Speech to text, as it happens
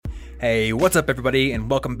Hey, what's up, everybody, and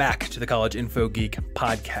welcome back to the College Info Geek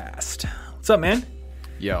podcast. What's up, man?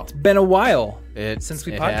 Yo, It's been a while since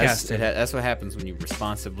we podcasted. That's what happens when you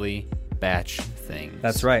responsibly batch things.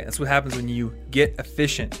 That's right. That's what happens when you get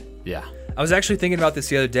efficient. Yeah. I was actually thinking about this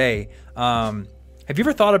the other day. Have you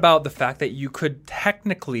ever thought about the fact that you could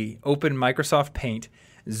technically open Microsoft Paint,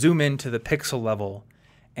 zoom into the pixel level,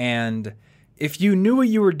 and if you knew what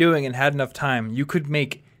you were doing and had enough time, you could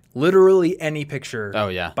make literally any picture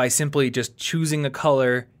by simply just choosing a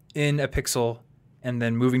color in a pixel and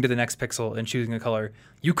then moving to the next pixel and choosing a color.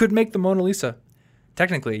 You could make the Mona Lisa.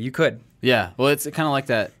 Technically, you could. Yeah. Well, it's kind of like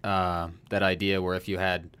that idea where if you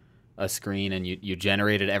had a screen and you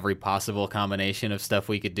generated every possible combination of stuff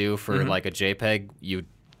we could do for like a JPEG,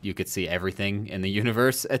 you could see everything in the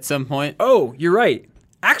universe at some point. Oh, you're right.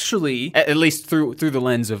 Actually, At least through the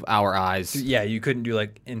lens of our eyes. yeah, you couldn't do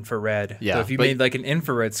like infrared. Yeah, So if you but- made like an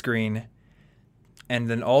infrared screen and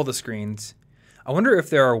then all the screens, I wonder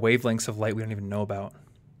if there are wavelengths of light we don't even know about.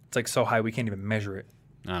 It's like so high we can't even measure it.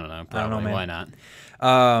 I don't know. I don't Probably. know, man. Why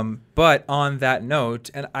not? But on that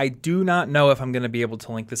note, and I do not know if I'm going to be able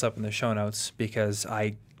to link this up in the show notes because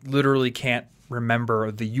I literally can't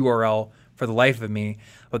remember the URL for the life of me,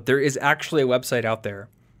 but there is actually a website out there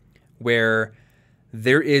where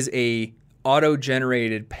there is a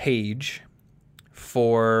auto-generated page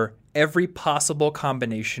for every possible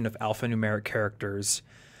combination of alphanumeric characters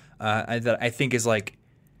that I think is like,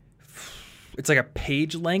 it's like a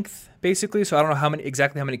page length basically. So I don't know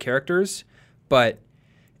exactly how many characters, but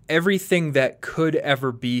everything that could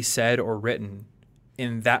ever be said or written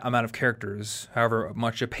in that amount of characters, however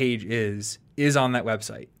much a page is on that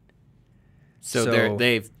website. So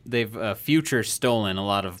they've future stolen a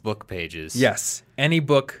lot of book pages. Yes. Any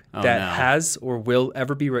book that no. has or will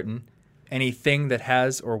ever be written, anything that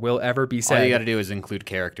has or will ever be said. All you got to do is include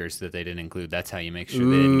characters that they didn't include. That's how you make sure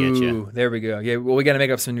they didn't get you. There we go. Yeah, well, we got to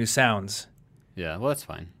make up some new sounds. Yeah, well, that's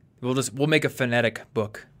fine. We'll make a phonetic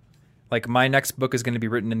book. Like my next book is going to be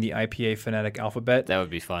written in the IPA phonetic alphabet. That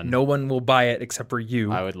would be fun. No one will buy it except for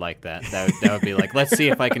you. I would like that. That would be like, let's see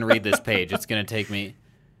if I can read this page. It's going to take me.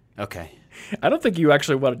 Okay. I don't think you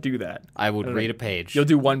actually want to do that. I would read a page. You'll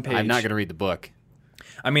do one page. I'm not going to read the book.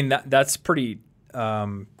 I mean, that's pretty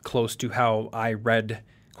close to how I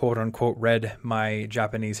quote unquote, read my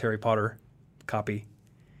Japanese Harry Potter copy.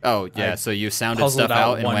 Oh, yeah. So you sounded puzzled stuff out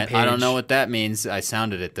out and one went, I don't page. know what that means. I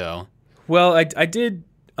sounded it, though. Well, I did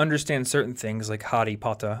understand certain things like Hari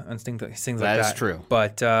Pata and things like that. That is true.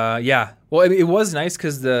 But yeah, well, it was nice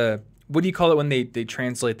because what do you call it when they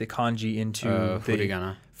translate the kanji into the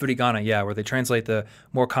Furigana. Furigana, yeah, where they translate the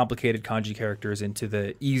more complicated kanji characters into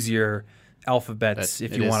the easier alphabets,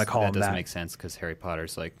 if you want to call them that. That does make sense because Harry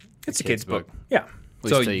Potter's like It's a kid's book. At Yeah.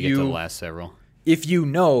 least So till you get to the last several. if you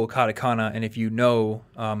know katakana and if you know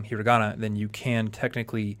hiragana, then you can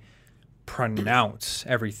technically pronounce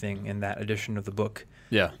everything in that edition of the book.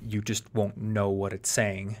 Yeah. You just won't know what it's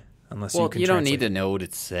saying unless Well, you can you don't translate need it. to know what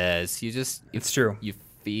it says. It's true. You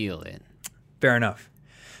feel it. Fair enough.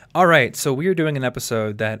 All right, so we are doing an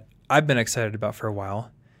episode that I've been excited about for a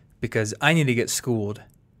while because I need to get schooled.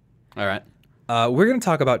 All right. We're going to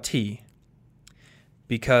talk about tea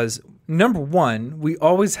because, number one, we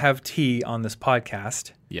always have tea on this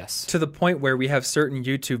podcast Yes. to the point where we have certain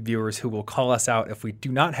YouTube viewers who will call us out if we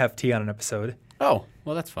do not have tea on an episode. Oh,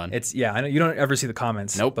 well, that's fun. I know you don't ever see the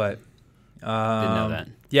comments. Nope. But Didn't know that.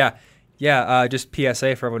 Yeah. Just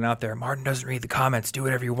PSA for everyone out there. Martin doesn't read the comments. Do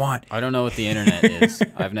whatever you want. I don't know what the internet is.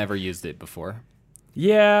 I've never used it before.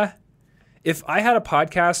 Yeah. If I had a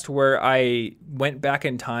podcast where I went back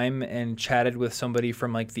in time and chatted with somebody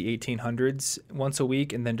from like the 1800s once a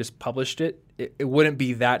week and then just published it, it wouldn't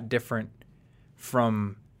be that different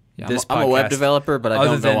from this podcast. I'm a web developer, but I Other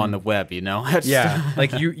don't than- go on the web, you know? Yeah,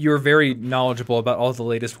 like you're very knowledgeable about all the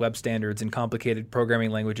latest web standards and complicated programming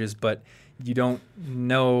languages, but you don't even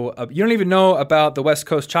know about the West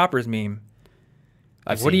Coast Choppers meme.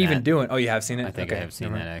 I've What are you seen even that. doing? Oh, you have seen it? I think Okay, I have seen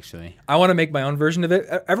never that, mind. actually. I want to make my own version of it.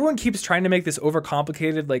 Everyone keeps trying to make this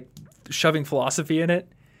overcomplicated, like shoving philosophy in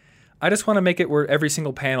it. I just want to make it where every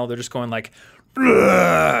single panel they're just going like,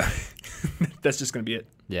 "Ugh." That's just going to be it.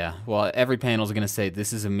 Yeah. Well, every panel is going to say,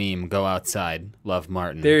 this is a meme. Go outside. Love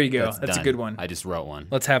Martin. There you go. That's a done. good one. I just wrote one.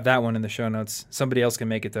 Let's have that one in the show notes. Somebody else can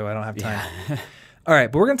make it, though. I don't have time. All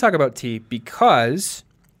right, but we're going to talk about tea because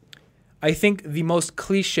I think the most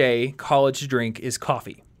cliche college drink is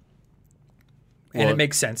coffee. And Well- it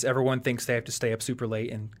makes sense. Everyone thinks they have to stay up super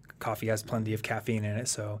late, and coffee has plenty of caffeine in it,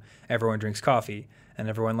 so everyone drinks coffee. And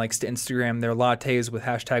everyone likes to Instagram their lattes with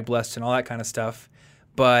hashtag blessed and all that kind of stuff.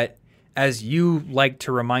 But as you like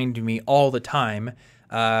to remind me all the time,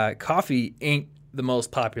 coffee ain't the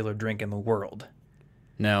most popular drink in the world.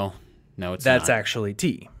 No, it's That's not. actually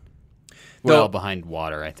tea. Well, Though- behind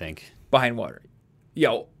water, I think. behind water.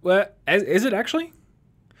 Yo, what is it actually?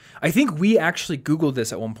 I think we actually Googled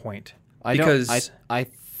this at one point because I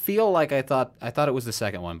feel like I thought it was the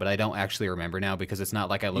second one, but I don't actually remember now because it's not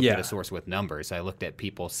like I looked Yeah. at a source with numbers. I looked at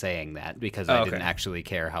people saying that because Oh, I okay. didn't actually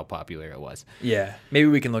care how popular it was. yeah, maybe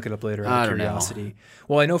we can look it up later out I of don't know. curiosity.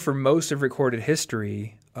 Well, I know for most of recorded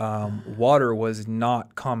history, water was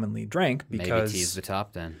not commonly drank because Maybe tea's the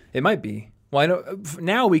top then. it might be. Well, I know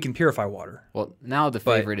now we can purify water. Well, now the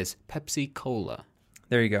But- favorite is Pepsi Cola.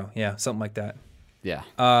 There you go. Yeah, something like that. Yeah.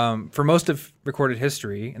 For most of recorded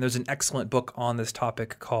history, and there's an excellent book on this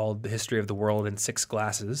topic called The History of the World in 6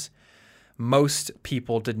 Glasses, most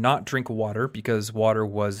people did not drink water because water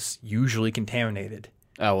was usually contaminated.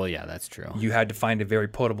 Oh, well, yeah, that's true. You had to find a very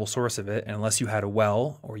potable source of it, and unless you had a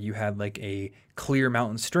well or you had like a clear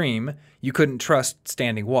mountain stream, you couldn't trust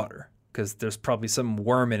standing water because there's probably some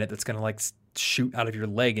worm in it that's going to like shoot out of your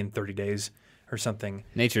leg in 30 days or something.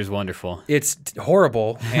 Nature's wonderful. It's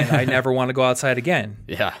horrible, and I never want to go outside again.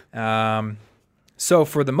 Yeah. So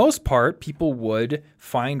for the most part, people would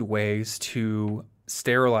find ways to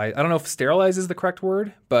sterilize. I don't know if sterilize is the correct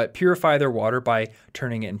word, but purify their water by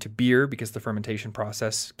turning it into beer because the fermentation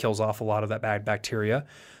process kills off a lot of that bad bacteria,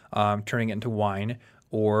 turning it into wine,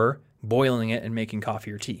 or boiling it and making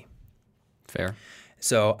coffee or tea. Fair.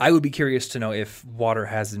 So I would be curious to know if water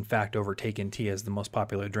has in fact overtaken tea as the most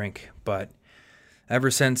popular drink. But ever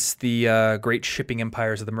since the great shipping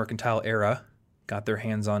empires of the mercantile era got their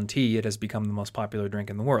hands on tea, it has become the most popular drink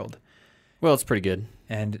in the world. Well, it's pretty good.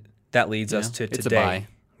 And that leads us to it's a today, buy.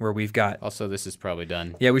 where we've got. Also, this is probably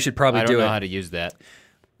done. Yeah, we should probably I don't do know it. how to use that.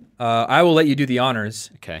 I will let you do the honors.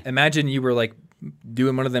 Okay. Imagine you were like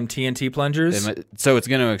doing one of them TNT plungers. So it's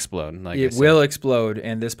going to explode. Like I It said. will explode,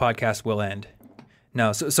 and this podcast will end.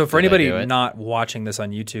 No, so for Did I anybody do it? not watching this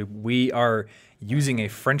on YouTube, we are using a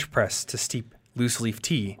French press to steep loose leaf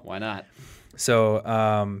tea. Why not?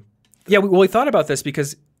 So, we thought about this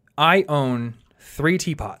because I own 3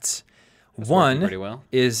 teapots. working One pretty well.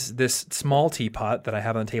 is this small teapot that I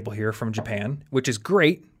have on the table here from Japan, which is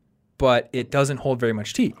great, but it doesn't hold very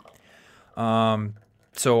much tea.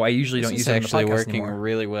 So I usually don't This use is it in the actually podcast working anymore.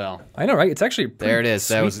 really well. I know, right? It's actually a pretty There it is.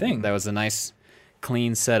 Sweet thing. That was a nice,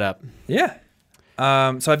 clean setup. Yeah.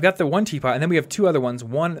 So I've got the one teapot, and then we have 2 other ones,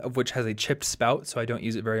 one of which has a chipped spout, so I don't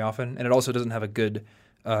use it very often, and it also doesn't have a good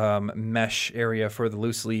mesh area for the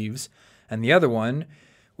loose leaves. And the other one,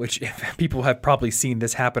 which people have probably seen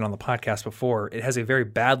this happen on the podcast before, it has a very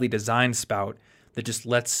badly designed spout that just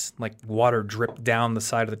lets like water drip down the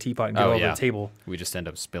side of the teapot and get all over the table. We just end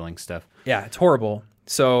up spilling stuff. Yeah, it's horrible.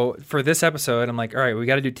 So for this episode, I'm like, all right, we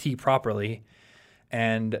got to do tea properly.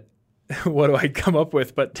 And what do I come up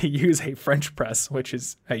with but to use a French press, which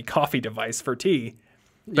is a coffee device for tea.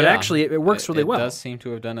 But Yeah, actually, it works really well. It does seem to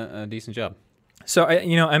have done a decent job. So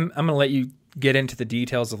I'm going to let you get into the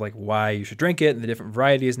details of like why you should drink it and the different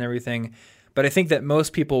varieties and everything. But I think that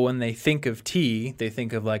most people, when they think of tea, they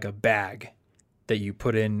think of like a bag that you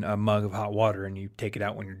put in a mug of hot water and you take it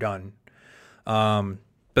out when you're done.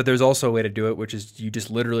 But there's also a way to do it, which is you just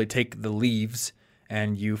literally take the leaves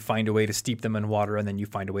and you find a way to steep them in water, and then you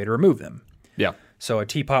find a way to remove them. Yeah. So a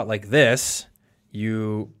teapot like this,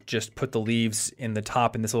 you just put the leaves in the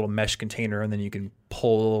top in this little mesh container, and then you can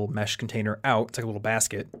pull the little mesh container out. It's like a little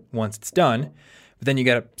basket once it's done. But then you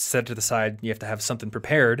got to set it to the side. You have to have something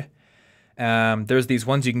prepared. There's these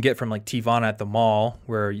ones you can get from like Teavana at the mall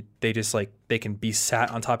where they just like they can be sat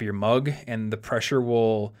on top of your mug, and the pressure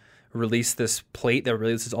will release this plate that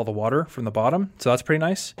releases all the water from the bottom. So that's pretty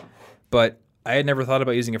nice. But I had never thought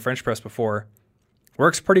about using a French press before.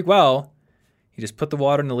 Works pretty well. You just put the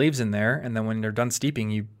water and the leaves in there, and then when they're done steeping,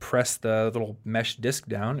 you press the little mesh disc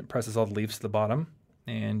down. It presses all the leaves to the bottom,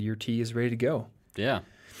 and your tea is ready to go. Yeah.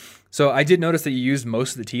 So I did notice that you used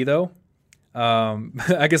most of the tea, though.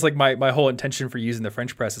 I guess like my whole intention for using the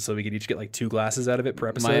French press is so we could each get like 2 glasses out of it per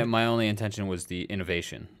episode. My only intention was the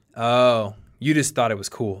innovation. Oh, you just thought it was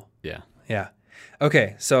cool. Yeah. Yeah.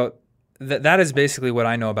 Okay, so that is basically what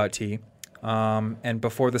I know about tea. And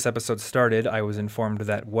before this episode started, I was informed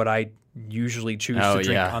that what I usually choose to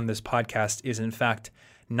drink on this podcast is in fact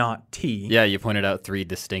not tea. Yeah, you pointed out 3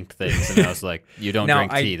 distinct things, and I was like, you don't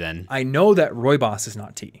drink tea then. I know that rooibos is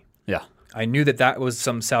not tea. Yeah. I knew that was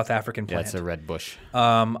some South African Yeah, plant. it's a red bush.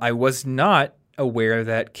 I was not aware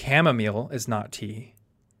that chamomile is not tea.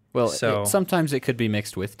 Well, So- sometimes it could be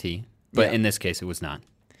mixed with tea, but Yeah. in this case, it was not.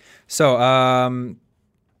 So,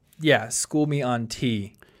 school me on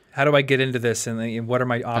tea. How do I get into this, and what are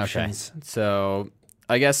my options? Okay. So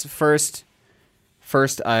I guess first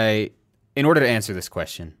I in order to answer this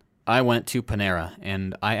question, I went to Panera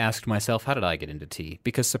and I asked myself, how did I get into tea?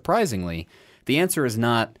 Because surprisingly, the answer is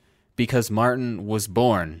not because Martin was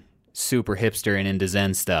born super hipster and into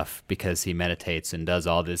Zen stuff because he meditates and does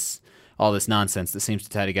all this nonsense that seems to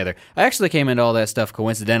tie together. I actually came into all that stuff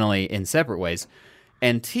coincidentally in separate ways.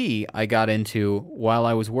 And tea I got into while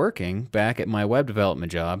I was working back at my web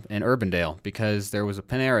development job in Urbandale because there was a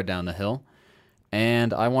Panera down the hill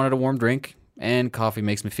and I wanted a warm drink and coffee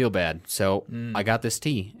makes me feel bad. So I got this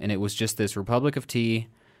tea and it was just this Republic of Tea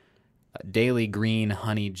Daily Green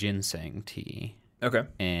Honey Ginseng tea. Okay.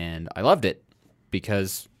 And I loved it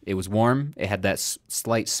because it was warm. It had that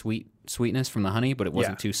slight sweetness from the honey, but it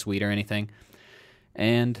wasn't too sweet or anything.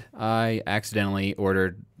 And I accidentally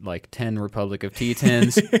ordered like 10 Republic of Tea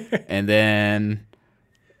tins and then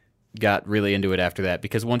got really into it after that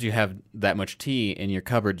because once you have that much tea in your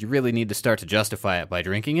cupboard, you really need to start to justify it by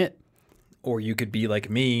drinking it. Or you could be like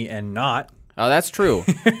me and not. Oh, that's true.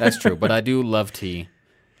 That's true. But I do love tea.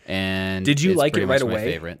 And did you like it right away? My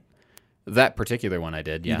favorite. That particular one I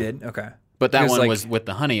did, yeah. You did? Okay. But that one was with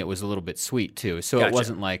the honey, it was a little bit sweet too. So It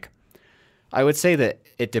wasn't like, I would say that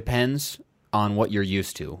it depends on what you're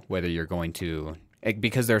used to, whether you're going to,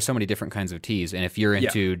 because there are so many different kinds of teas. And if you're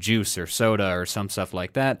into juice or soda or some stuff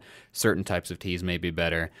like that, certain types of teas may be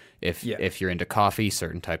better. If you're into coffee,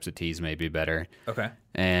 certain types of teas may be better. Okay.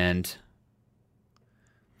 And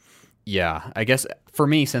yeah, I guess for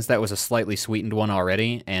me, since that was a slightly sweetened one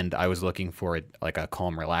already, and I was looking for like a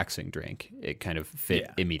calm, relaxing drink, it kind of fit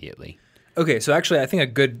immediately. Okay, so actually, I think a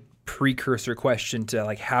good precursor question to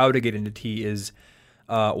like how to get into tea is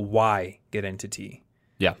why get into tea.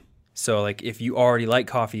 Yeah. So like if you already like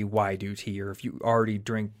coffee, why do tea? Or if you already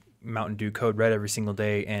drink Mountain Dew Code Red every single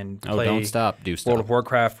day and play don't stop, do stop. World of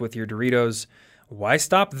Warcraft with your Doritos, why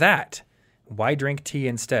stop that? Why drink tea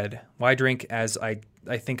instead? Why drink, as I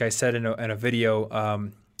think I said in a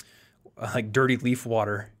video, like dirty leaf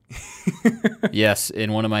water? Yes,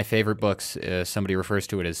 in one of my favorite books, somebody refers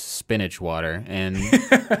to it as spinach water, and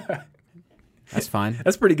that's fine.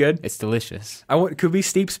 That's pretty good. It's delicious. Could we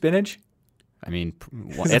steep spinach? I mean,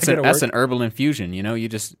 that's an herbal infusion. You know, you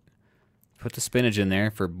just put the spinach in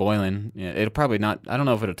there for boiling. Yeah, it'll probably not. I don't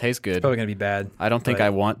know if it'll taste good. It's probably gonna be bad. I don't think I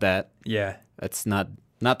want that. Yeah, that's not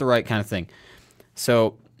the right kind of thing.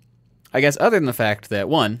 So, I guess other than the fact that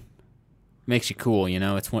one makes you cool, you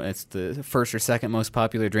know, it's the first or second most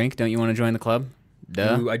popular drink. Don't you want to join the club?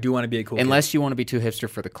 Duh. Ooh, I do want to be a cool Unless kid. you want to be too hipster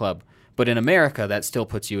for the club. But in America, that still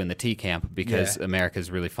puts you in the tea camp because America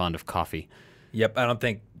is really fond of coffee. Yep, I don't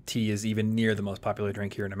think tea is even near the most popular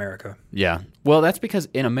drink here in America. Yeah. Well, that's because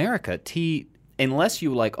in America, tea, unless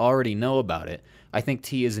you like already know about it, I think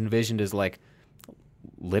tea is envisioned as like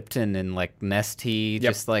Lipton and like Nestea,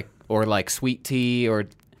 just like, or like sweet tea, or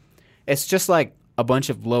it's just like a bunch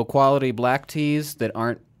of low quality black teas that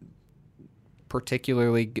aren't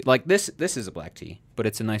particularly good. Like this is a black tea, but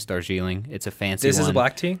it's a nice Darjeeling. It's a fancy one. This is a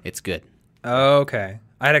black tea? It's good. Oh, okay.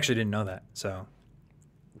 I actually didn't know that. So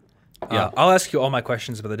I'll ask you all my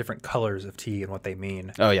questions about the different colors of tea and what they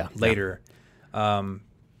mean later. Yeah.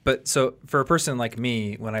 But so for a person like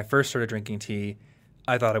me, when I first started drinking tea,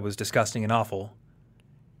 I thought it was disgusting and awful.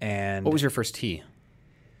 And what was your first tea?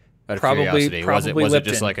 Out of probably curiosity, was it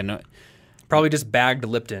Lipton. just like a probably just bagged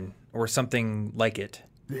Lipton or something like it,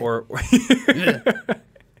 or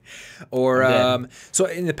so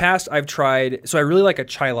in the past I've tried. So I really like a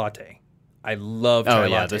chai latte. I love chai latte.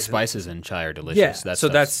 Oh yeah, the spices in chai are delicious. Yeah,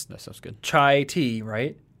 that sounds good. Chai tea,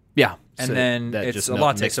 right? Yeah, and so then it's a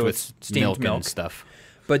latte, so it's steamed milk and stuff.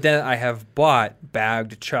 But then I have bought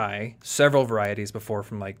bagged chai, several varieties before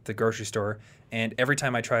from like the grocery store, and every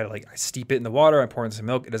time I try to I steep it in the water, I pour in some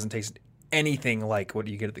milk, it doesn't taste anything like what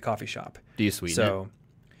you get at the coffee shop. Do you sweeten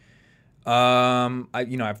it?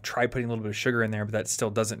 I've tried putting a little bit of sugar in there, but that still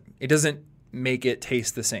doesn't make it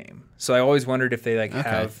taste the same. So I always wondered if they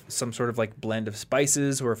have some sort of blend of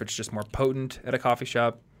spices, or if it's just more potent at a coffee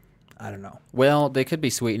shop. I don't know. Well, they could be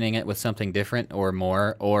sweetening it with something different or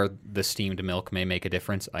more, or the steamed milk may make a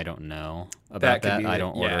difference. I don't know about that. I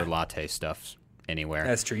don't order latte stuff anywhere.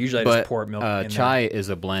 That's true. Usually I just pour milk in chai there. is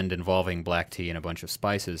a blend involving black tea and a bunch of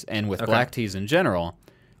spices. And with black teas in general,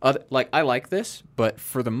 I like this, but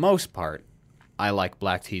for the most part, I like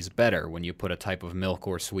black teas better when you put a type of milk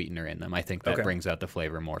or sweetener in them. I think that brings out the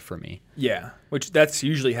flavor more for me. Yeah, which that's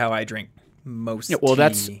usually how I drink most tea. Well,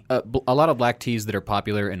 that's a lot of black teas that are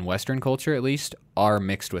popular in Western culture, at least, are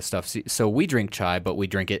mixed with stuff. So we drink chai, but we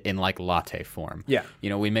drink it in latte form. Yeah.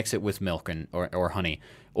 We mix it with milk or honey.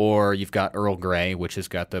 Or you've got Earl Grey, which has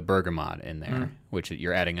got the bergamot in there, which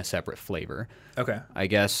you're adding a separate flavor. Okay. I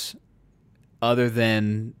guess other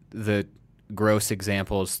than the gross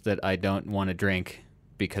examples that I don't want to drink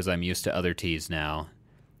because I'm used to other teas now,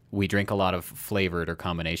 we drink a lot of flavored or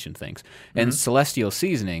combination things. And Celestial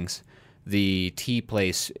Seasonings, the tea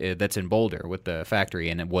place that's in Boulder with the factory,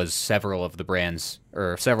 and it was several of the brands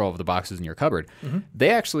or several of the boxes in your cupboard, they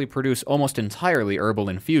actually produce almost entirely herbal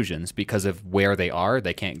infusions because of where they are.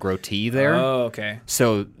 They can't grow tea there. Oh, okay.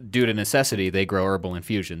 So due to necessity, they grow herbal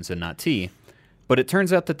infusions and not tea. But it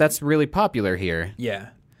turns out that that's really popular here. Yeah.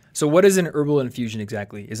 So what is an herbal infusion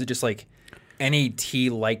exactly? Is it just like any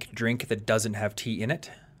tea-like drink that doesn't have tea in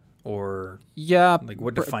it? Or yeah, like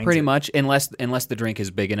what defines pretty it? much, unless the drink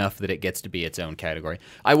is big enough that it gets to be its own category.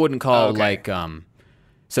 I wouldn't call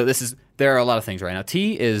so there are a lot of things right now.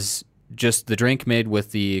 Tea is just the drink made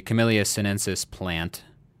with the Camellia sinensis plant.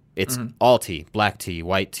 It's all tea, black tea,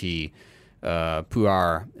 white tea,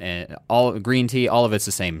 pu'er, and all green tea. All of it's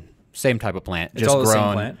the same type of plant. It's all the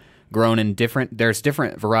same plant? Grown in there's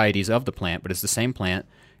different varieties of the plant, but it's the same plant.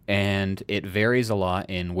 And it varies a lot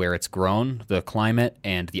in where it's grown. The climate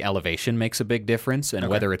and the elevation makes a big difference, and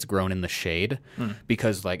whether it's grown in the shade.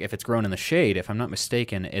 Because, like, if it's grown in the shade, if I'm not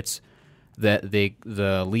mistaken, it's that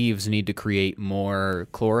the leaves need to create more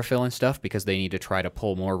chlorophyll and stuff because they need to try to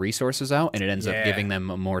pull more resources out, and it ends up giving them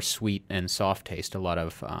a more sweet and soft taste.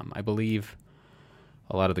 I believe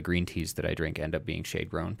a lot of the green teas that I drink end up being shade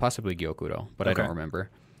grown, possibly Gyokuro, but I don't remember.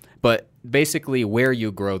 But basically, where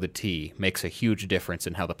you grow the tea makes a huge difference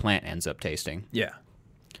in how the plant ends up tasting. Yeah.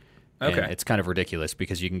 Okay. And it's kind of ridiculous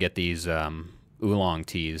because you can get these oolong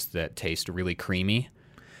teas that taste really creamy.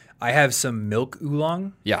 I have some milk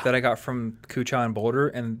oolong Yeah. that I got from Kucha in Boulder,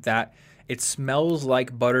 and that it smells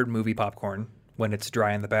like buttered movie popcorn when it's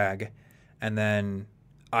dry in the bag. And then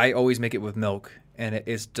I always make it with milk, and it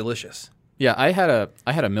is delicious. Yeah, I had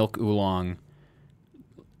a milk oolong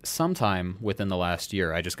sometime within the last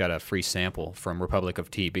year. I just got a free sample from Republic of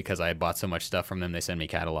Tea because I had bought so much stuff from them. They send me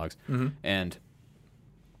catalogs. And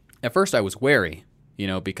at first I was wary,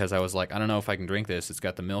 because I was like, I don't know if I can drink this. It's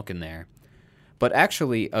got the milk in there. But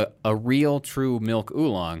actually, a real, true milk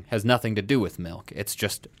oolong has nothing to do with milk. It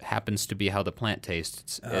just happens to be how the plant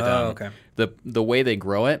tastes. Okay. The way they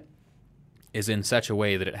grow it is in such a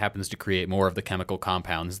way that it happens to create more of the chemical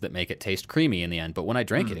compounds that make it taste creamy in the end. But when I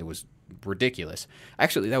drank it, it was ridiculous.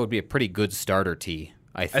 Actually, that would be a pretty good starter tea,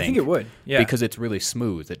 I think. I think it would, yeah. Because it's really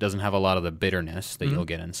smooth. It doesn't have a lot of the bitterness that you'll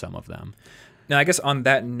get in some of them. Now, I guess on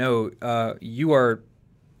that note, you are,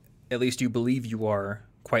 at least you believe you are,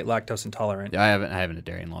 quite lactose intolerant. I haven't had a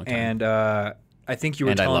dairy in a long time. And I think you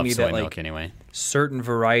were telling me that milk anyway. Certain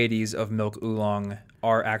varieties of milk oolong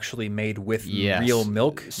are actually made with real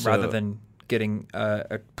milk rather than getting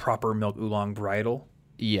a proper milk oolong varietal.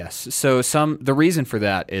 Yes. So the reason for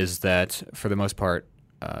that is that, for the most part,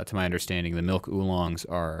 to my understanding, the milk oolongs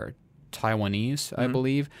are Taiwanese, I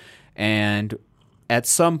believe, and at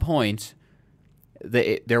some point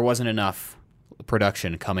there wasn't enough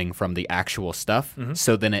production coming from the actual stuff,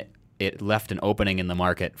 so then it left an opening in the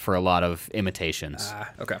market for a lot of imitations.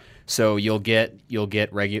 Okay. So you'll get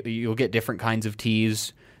different kinds of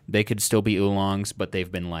teas. They could still be oolongs, but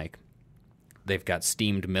they've got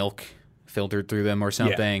steamed milk filtered through them or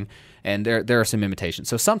something, and there are some imitations.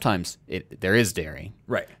 So sometimes there is dairy,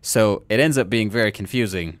 right? So it ends up being very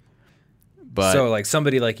confusing. But so, like,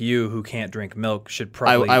 somebody like you who can't drink milk should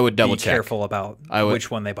probably I would double be check. careful about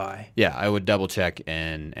which one they buy. Yeah, I would double check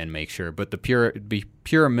and make sure. But the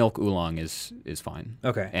pure milk oolong is fine.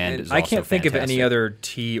 Okay, and I can't think of any fantastic. other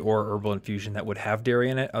tea or herbal infusion that would have dairy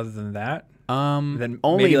in it other than that. Then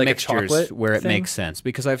Only maybe like mixtures a chocolate where it thing? makes sense,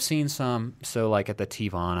 because I've seen some. So like at the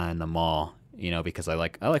Teavana in the mall, because I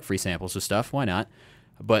like free samples of stuff. Why not?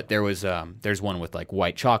 But there's one with like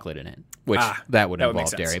white chocolate in it, which that would make involve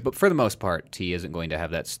sense. dairy. But for the most part, tea isn't going to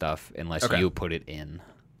have that stuff unless you put it in.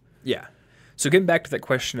 Yeah. So getting back to that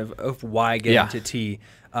question of why get into tea,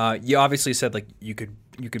 you obviously said like you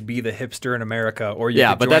could be the hipster in America, or you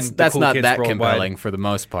could but join that's the cool not kids that worldwide. compelling for the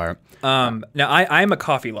most part. Now I'm a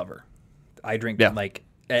coffee lover. I drink like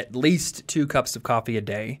at least 2 cups of coffee a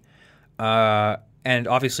day, and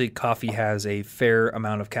obviously coffee has a fair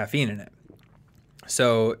amount of caffeine in it.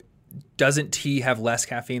 So doesn't tea have less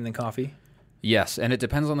caffeine than coffee? Yes, and it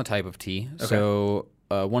depends on the type of tea. Okay. So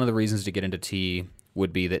one of the reasons to get into tea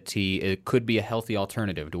would be that it could be a healthy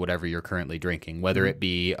alternative to whatever you're currently drinking, whether it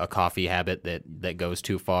be a coffee habit that goes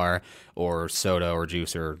too far, or soda or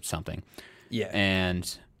juice or something. Yeah.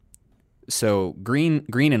 And so green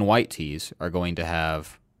and white teas are going to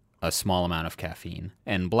have a small amount of caffeine,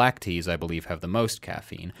 and black teas, I believe, have the most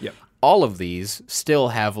caffeine. Yep. All of these still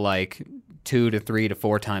have like 2 to 3 to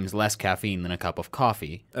 4 times less caffeine than a cup of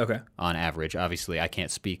coffee. Okay. On average. Obviously, I can't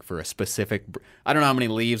speak for a specific. I don't know how many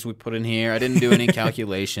leaves we put in here. I didn't do any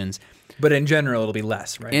calculations. But in general, it'll be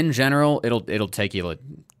less, right? In general, it'll take you like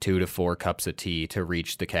 2 to 4 cups of tea to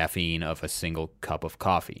reach the caffeine of a single cup of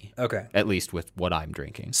coffee. Okay. At least with what I'm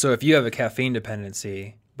drinking. So if you have a caffeine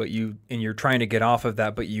dependency, but you're trying to get off of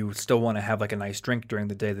that, but you still want to have like a nice drink during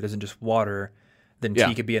the day that isn't just water, then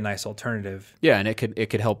tea could be a nice alternative. Yeah, and it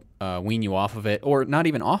could help wean you off of it, or not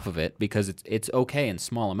even off of it, because it's okay in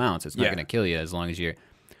small amounts. It's not going to kill you as long as you're.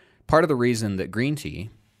 Part of the reason that green tea,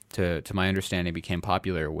 to my understanding, became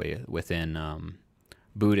popular within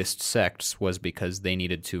Buddhist sects was because they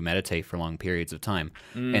needed to meditate for long periods of time,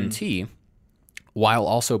 and tea, while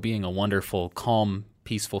also being a wonderful, calm,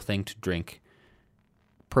 peaceful thing to drink,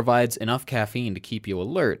 provides enough caffeine to keep you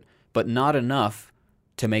alert, but not enough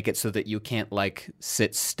to make it so that you can't like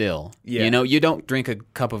sit still. Yeah. You know, you don't drink a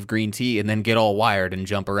cup of green tea and then get all wired and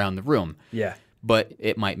jump around the room. Yeah. But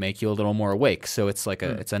it might make you a little more awake. So it's like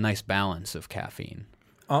it's a nice balance of caffeine.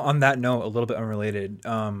 On that note, a little bit unrelated,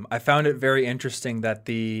 I found it very interesting that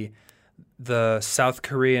the South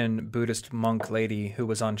Korean Buddhist monk lady who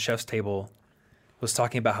was on Chef's Table was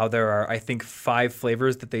talking about how there are, I think, 5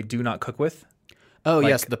 flavors that they do not cook with. Oh,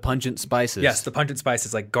 yes, the pungent spices. Yes, the pungent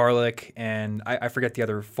spices like garlic and I forget the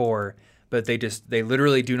other 4, but they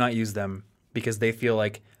literally do not use them because they feel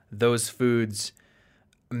like those foods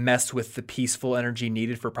mess with the peaceful energy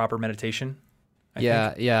needed for proper meditation.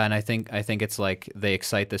 Yeah, and I think it's like they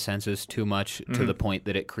excite the senses too much to the point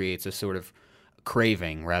that it creates a sort of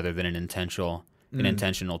craving rather than an intentional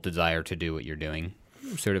desire to do what you're doing.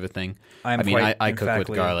 Sort of a thing. I cook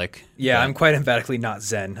with garlic. Yeah, I'm quite emphatically not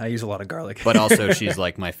Zen. I use a lot of garlic. But also, she's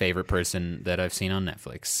like my favorite person that I've seen on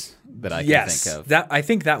Netflix that I can think of. I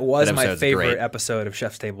think that was my favorite episode of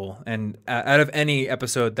Chef's Table. And out of any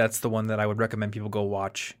episode, that's the one that I would recommend people go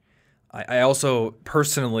watch. I also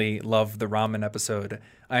personally love the ramen episode.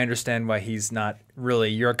 I understand why he's not really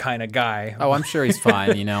your kind of guy. Oh, I'm sure he's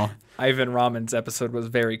fine, you know. Ivan Ramen's episode was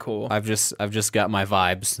very cool. I've just got my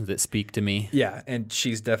vibes that speak to me. Yeah, and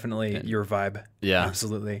she's definitely your vibe. Yeah.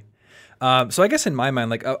 Absolutely. So I guess in my mind,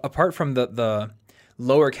 like apart from the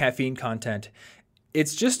lower caffeine content,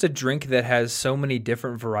 it's just a drink that has so many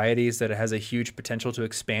different varieties that it has a huge potential to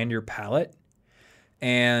expand your palate.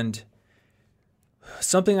 And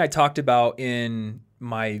something I talked about in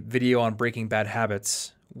my video on breaking bad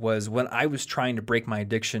habits was when I was trying to break my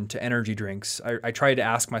addiction to energy drinks, I tried to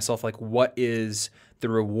ask myself, like, what is the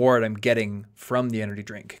reward I'm getting from the energy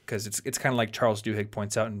drink? Because it's kind of like Charles Duhigg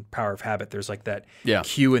points out in Power of Habit. There's like that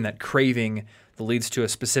cue and that craving that leads to a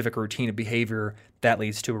specific routine of behavior that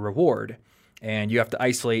leads to a reward. And you have to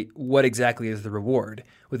isolate what exactly is the reward.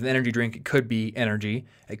 With an energy drink, it could be energy,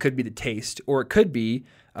 it could be the taste, or it could be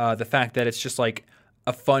the fact that it's just like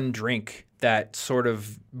a fun drink that sort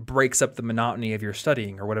of breaks up the monotony of your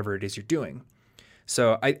studying or whatever it is you're doing.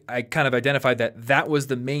 So I kind of identified that was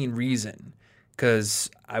the main reason, because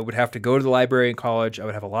I would have to go to the library in college. I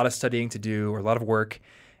would have a lot of studying to do or a lot of work.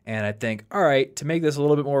 And I'd think, all right, to make this a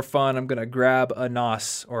little bit more fun, I'm going to grab a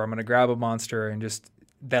NOS or I'm going to grab a Monster, and just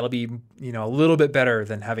that'll be, a little bit better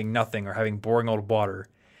than having nothing or having boring old water.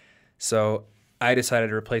 So I decided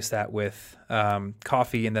to replace that with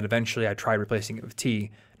coffee, and then eventually I tried replacing it with tea.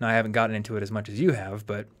 Now, I haven't gotten into it as much as you have,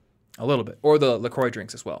 but a little bit. Or the LaCroix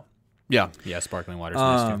drinks as well. Yeah, sparkling water's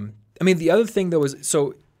nice too. I mean, the other thing, though, is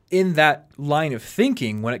so in that line of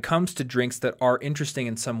thinking, when it comes to drinks that are interesting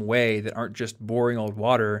in some way, that aren't just boring old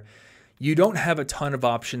water, you don't have a ton of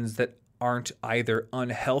options that aren't either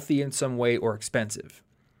unhealthy in some way or expensive.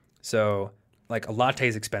 So, like, a latte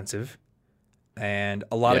is expensive. And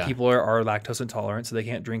a lot of people are lactose intolerant, so they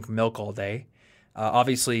can't drink milk all day.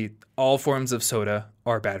 Obviously, all forms of soda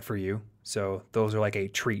are bad for you. So those are like a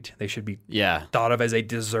treat. They should be thought of as a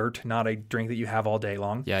dessert, not a drink that you have all day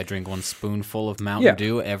long. Yeah, I drink one spoonful of Mountain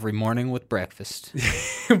Dew every morning with breakfast.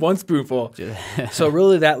 One spoonful. So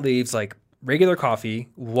really that leaves like regular coffee,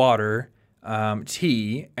 water,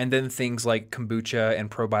 tea, and then things like kombucha and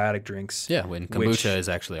probiotic drinks. Yeah, when kombucha is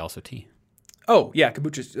actually also tea. Oh, yeah,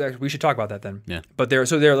 kombucha. We should talk about that then. Yeah. But they're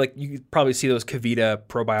like, you probably see those Kavita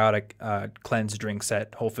probiotic cleanse drinks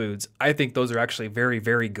at Whole Foods. I think those are actually very,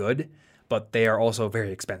 very good, but they are also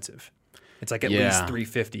very expensive. It's like at least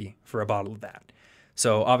 $3.50 for a bottle of that.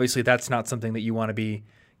 So obviously that's not something that you want to be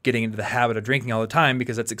getting into the habit of drinking all the time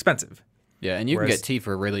because that's expensive. Yeah, and you can get tea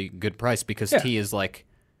for a really good price because tea is like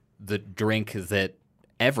the drink that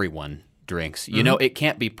everyone drinks. You know, it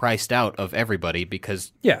can't be priced out of everybody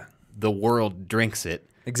because the world drinks it,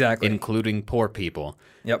 including poor people.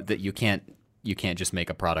 That you can't just make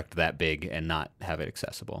a product that big and not have it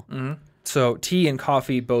accessible. So tea and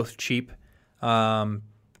coffee both cheap. I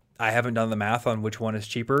haven't done the math on which one is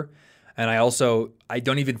cheaper. And I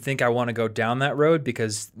don't even think I want to go down that road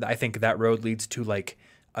because I think that road leads to like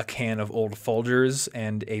a can of Old Folgers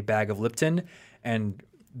and a bag of Lipton. And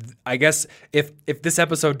I guess if this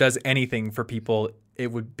episode does anything for people,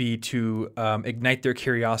 it would be to ignite their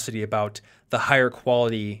curiosity about the higher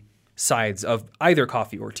quality sides of either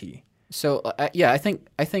coffee or tea. So I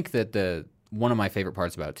think that one of my favorite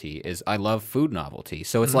parts about tea is I love food novelty.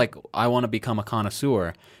 So it's like I want to become a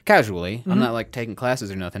connoisseur casually. I'm not like taking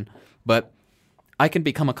classes or nothing, but I can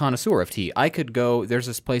become a connoisseur of tea. I could go. There's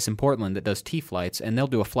this place in Portland that does tea flights, and they'll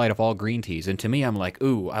do a flight of all green teas. And to me, I'm like,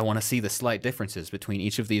 ooh, I want to see the slight differences between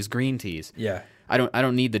each of these green teas. Yeah. I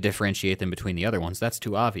don't need to differentiate them between the other ones. That's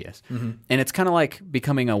too obvious. And it's kind of like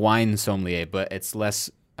becoming a wine sommelier, but it's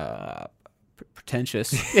less pretentious.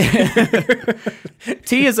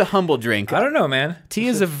 Tea is a humble drink. I don't know, man. Tea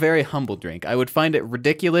is a very humble drink. I would find it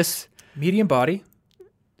ridiculous. Medium body.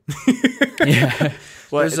 Yeah.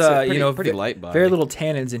 Well, There's it's pretty light body. very little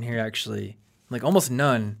tannins in here, actually. Like almost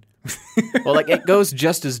none. Well, like it goes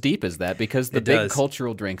just as deep as that because the It big does.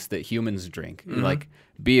 cultural drinks that humans drink, like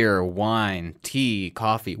beer, wine, tea,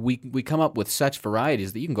 coffee, we come up with such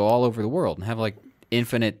varieties that you can go all over the world and have like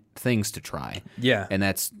infinite things to try. Yeah. And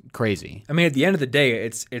that's crazy. I mean, at the end of the day,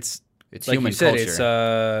 it's like human you said,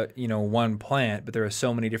 culture. it's one plant, but there are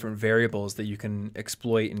so many different variables that you can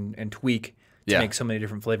exploit and tweak to Yeah. make so many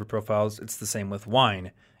different flavor profiles. It's the same with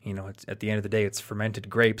wine. It's, at the end of the day, it's fermented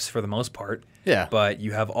grapes for the most part. Yeah. But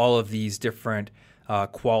you have all of these different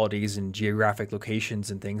qualities and geographic locations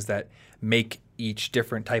and things that make each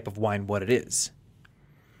different type of wine what it is.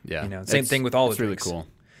 Yeah. Same thing with all the It's really drinks. cool.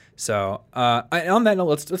 So on that note,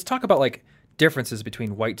 let's talk about like differences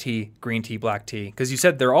between white tea, green tea, black tea, because you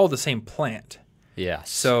said they're all the same plant. Yeah.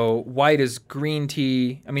 So why does green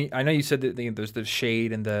tea? I mean, I know you said that there's the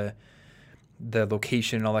shade and the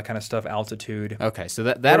location and all that kind of stuff, altitude. Okay, so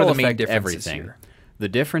What that'll are the main affect differences everything. here? The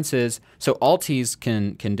difference is, so all teas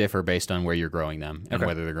can differ based on where you're growing them and Okay.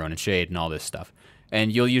 whether they're grown in shade and all this stuff.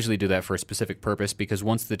 And you'll usually do that for a specific purpose because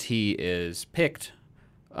once the tea is picked,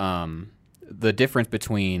 the difference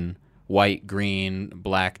between white, green,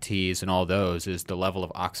 black teas and all those is the level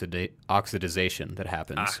of oxidization that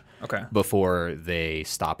happens Okay. before they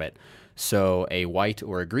stop it. So a white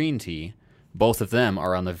or a green tea, both of them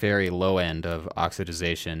are on the very low end of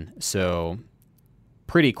oxidization. So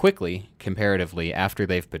pretty quickly, comparatively, after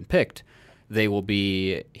they've been picked, they will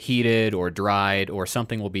be heated or dried or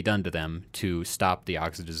something will be done to them to stop the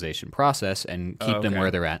oxidization process and keep them Okay.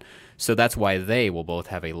 where they're at. So that's why they will both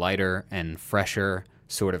have a lighter and fresher,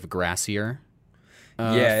 sort of grassier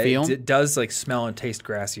feel. It does like smell and taste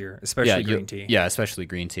grassier, especially green tea. Yeah, especially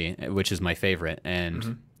green tea, which is my favorite.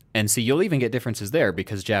 And see, you'll even get differences there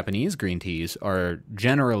because Japanese green teas are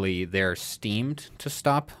generally they're steamed to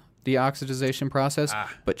stop the oxidization process,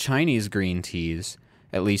 but Chinese green teas,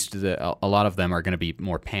 at least a lot of them are going to be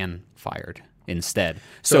more pan fired instead.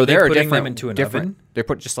 So there they're are putting different them into an different, oven? They're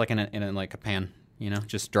put just like in a like a pan,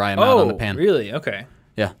 just dry them out on the pan. Really? Okay.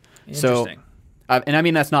 Yeah. So Interesting. and I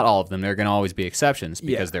mean, that's not all of them. There are going to always be exceptions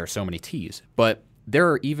because Yeah. there are so many teas. But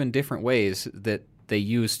there are even different ways that they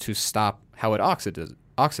use to stop how it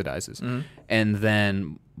oxidizes. And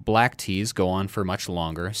then black teas go on for much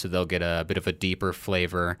longer, so they'll get a bit of a deeper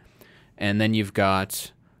flavor. And then you've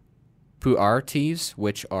got pu'er teas,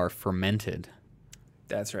 which are fermented.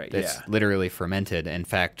 That's right. It's yeah. literally fermented. In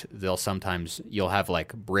fact, you'll have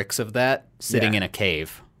like bricks of that sitting Yeah. in a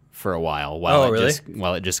cave for a while while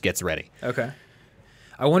it just gets ready. Okay.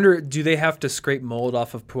 I wonder, do they have to scrape mold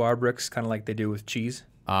off of pu'er bricks, kind of like they do with cheese?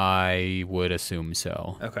 I would assume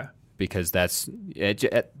so. Okay. Because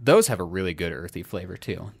those have a really good earthy flavor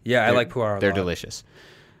too. Yeah, I like pu'er a They're lot. delicious.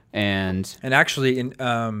 And actually,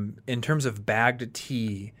 in terms of bagged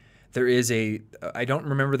tea, there is I don't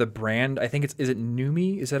remember the brand. I think is it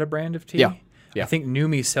Numi? Is that a brand of tea? Yeah. Yeah. I think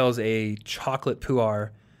Numi sells a chocolate pu'er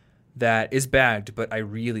that is bagged, but I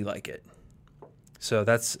really like it. So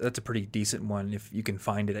that's a pretty decent one if you can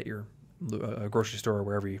find it at your grocery store or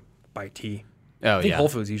wherever you buy tea. Oh, I think yeah. Whole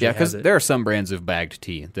Foods usually yeah, because has it. there are some brands of bagged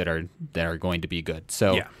tea that are going to be good.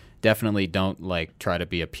 So Yeah. definitely don't try to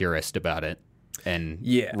be a purist about it and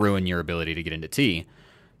Yeah. ruin your ability to get into tea.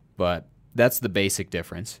 But that's the basic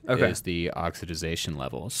difference Okay. is the oxidization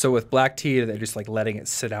levels. So with black tea, they're just like letting it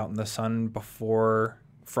sit out in the sun before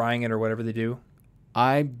frying it or whatever they do.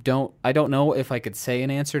 I don't know if I could say an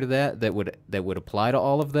answer to that would apply to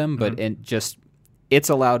all of them, but it's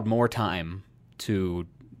allowed more time to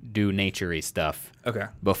do nature-y stuff Okay.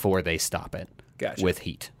 before they stop it Gotcha. with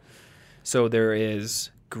heat. So there is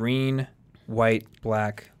green, white,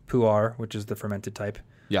 black, pu'er, which is the fermented type.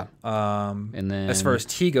 Yeah. And then As far as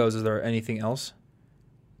tea goes, is there anything else?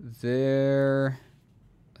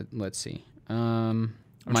 Let's see. I'm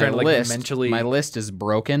my trying to list, mentally. my list is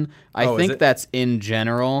broken. I Oh, is think it? that's in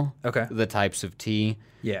general Okay. the types of tea.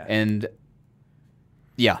 Yeah. And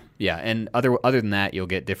yeah. And other than that, you'll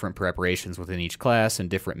get different preparations within each class and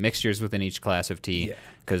different mixtures within each class of tea. Yeah.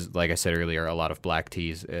 Because, like I said earlier, a lot of black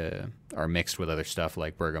teas are mixed with other stuff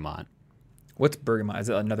like bergamot. What's bergamot? Is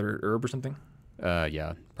it another herb or something?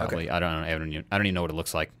 Yeah, probably. I don't know. I don't even know what it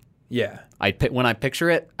looks like. Yeah. When I picture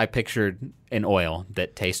it, I pictured an oil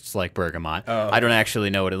that tastes like bergamot. Oh, okay. I don't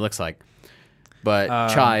actually know what it looks like. But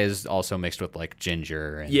chai is also mixed with like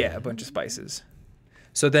ginger. And, Yeah, a bunch of spices.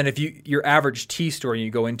 So then if your average tea store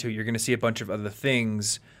you go into, you're going to see a bunch of other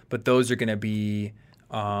things, but those are going to be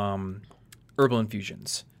herbal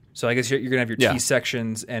infusions. So I guess you're going to have your Yeah. tea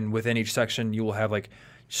sections, and within each section you will have like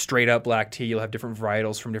straight up black tea. You'll have different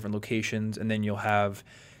varietals from different locations, and then you'll have,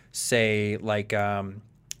 say, like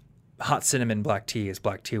hot cinnamon black tea is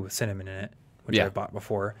black tea with cinnamon in it, which Yeah. I've bought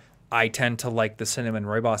before. I tend to like the cinnamon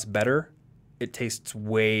rooibos better. It tastes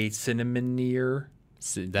way cinnamonier.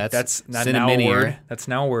 That's not now a word. That's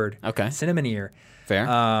now a word. Okay. Cinnamonier. Fair.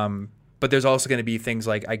 But there's also going to be things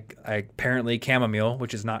like I apparently chamomile,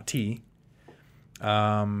 which is not tea.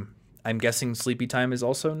 I'm guessing Sleepy Time is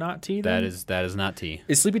also not tea. Then? that is not tea.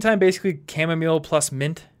 Is Sleepy Time basically chamomile plus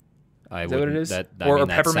mint? Is that what it is? I Or mean,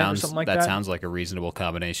 peppermint or sounds, something like that? sounds like a reasonable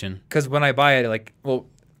combination. Because when I buy it,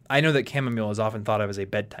 I know that chamomile is often thought of as a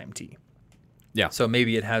bedtime tea. Yeah. So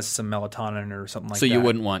maybe it has some melatonin or something like So that. you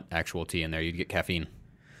wouldn't want actual tea in there. You'd get caffeine.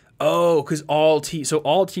 Oh, because all tea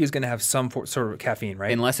is going to have some sort of caffeine,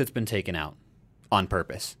 right? Unless it's been taken out on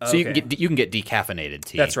purpose. So you Okay. can get decaffeinated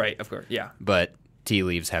tea. That's right, of course. Yeah. But tea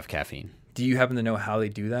leaves have caffeine. Do you happen to know how they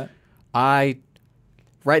do that?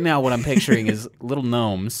 Right now what I'm picturing is little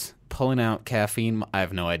gnomes pulling out caffeine. I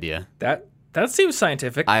have no idea. That seems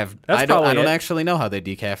scientific. I That's don't probably it. actually know how they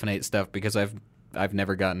decaffeinate stuff because I've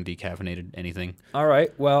never gotten decaffeinated anything. All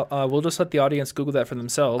right. Well, we'll just let the audience Google that for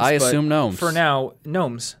themselves. I but assume gnomes. For now,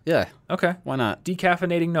 gnomes. Yeah. Okay. Why not?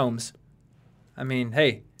 Decaffeinating gnomes. I mean,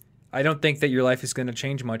 hey, I don't think that your life is going to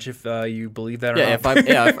change much if you believe that or Yeah,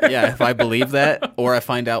 not. if I believe that or I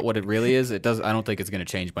find out what it really is, it does. I don't think it's going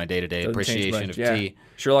to change my day-to-day Doesn't change appreciation much, of tea.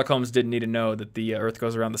 Sherlock Holmes didn't need to know that the Earth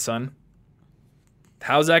goes around the sun.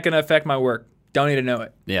 How's that going to affect my work? Don't need to know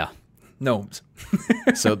it. Yeah. Gnomes.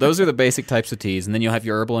 So those are the basic types of teas, and then you'll have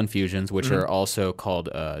your herbal infusions, which Mm-hmm. are also called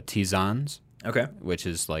tisanes, Okay. which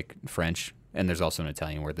is like French, and there's also an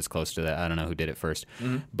Italian word that's close to that. I don't know who did it first,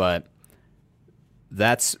 Mm-hmm. but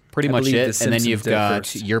that's pretty I much believe it. The And then Simpsons you've did it got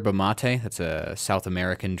first. yerba mate. That's a South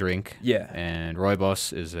American drink. Yeah. And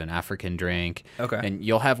rooibos is an African drink. Okay. And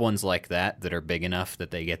you'll have ones like that are big enough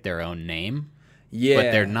that they get their own name. Yeah.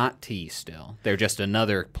 But they're not tea still. They're just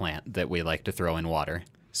another plant that we like to throw in water.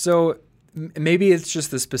 So maybe it's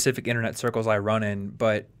just the specific internet circles I run in,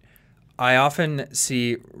 but I often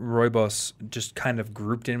see rooibos just kind of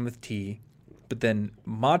grouped in with tea, but then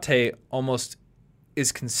mate almost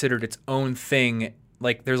is considered its own thing.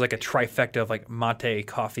 Like there's like a trifecta of like mate,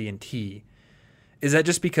 coffee, and tea. Is that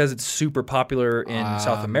just because it's super popular in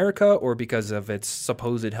South America, or because of its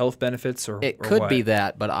supposed health benefits, or It or could what? be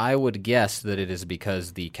that, but I would guess that it is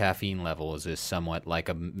because the caffeine level is somewhat like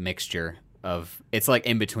a mixture of. It's like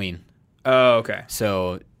in between. Oh, okay.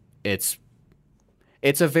 So it's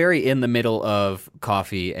a very in the middle of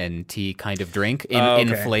coffee and tea kind of drink in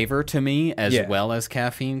Okay. flavor to me, as Yeah. well as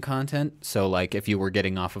caffeine content. So like if you were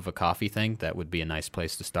getting off of a coffee thing, that would be a nice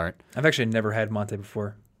place to start. I've actually never had mate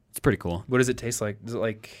before. It's pretty cool. What does it taste like?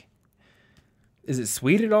 Is it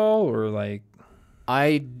sweet at all, or like?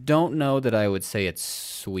 I don't know that I would say it's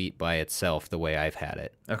sweet by itself the way I've had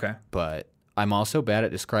it, Okay. but I'm also bad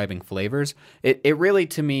at describing flavors. It really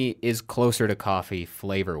to me is closer to coffee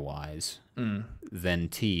flavor wise than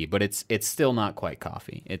tea, but it's still not quite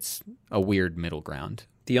coffee. It's a weird middle ground.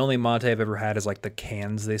 The only mate I've ever had is like the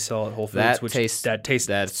cans they sell at Whole Foods,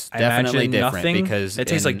 That's I definitely imagine different nothing. because it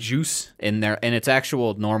tastes like juice. in its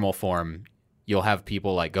actual normal form. You'll have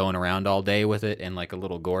people like going around all day with it in like a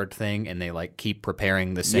little gourd thing, and they like keep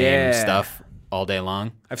preparing the same Yeah. stuff all day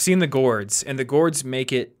long. I've seen the gourds, and the gourds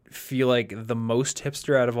make it feel like the most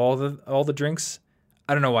hipster out of all the drinks.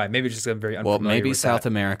 I don't know why. Maybe it's just I'm very unfamiliar Well, maybe with South that.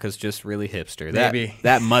 America's just really hipster. Maybe.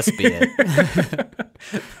 That must be it.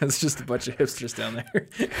 It's just a bunch of hipsters down there.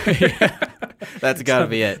 That's got to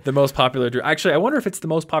be it. The most popular drink. Actually, I wonder if it's the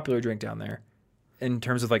most popular drink down there in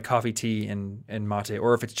terms of like coffee, tea, and mate,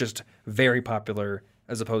 or if it's just very popular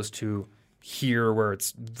as opposed to here where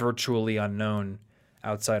it's virtually unknown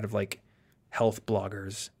outside of like health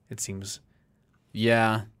bloggers, it seems.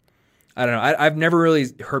 Yeah. I don't know. I've never really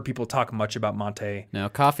heard people talk much about mate. No,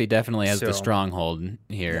 coffee definitely has the So- stronghold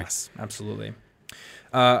here. Yes, absolutely.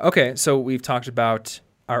 Okay, so we've talked about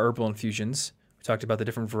our herbal infusions. We talked about the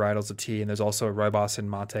different varietals of tea, and there's also rooibos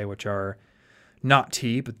and mate, which are not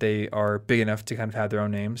tea, but they are big enough to kind of have their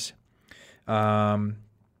own names.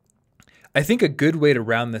 I think a good way to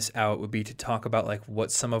round this out would be to talk about like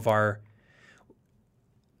what some of our.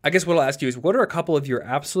 I guess what I'll ask you is, what are a couple of your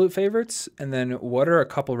absolute favorites, and then what are a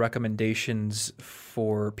couple recommendations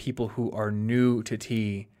for people who are new to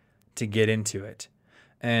tea to get into it?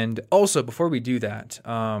 And also, before we do that,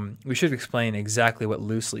 we should explain exactly what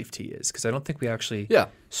loose leaf tea is, because I don't think we actually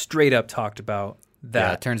straight up talked about that.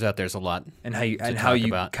 Yeah, it turns out there's a lot. And how you talk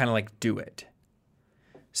about. kind of like do it.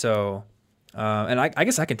 So, and I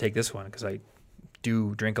guess I can take this one because I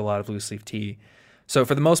do drink a lot of loose leaf tea. So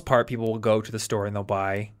for the most part, people will go to the store and they'll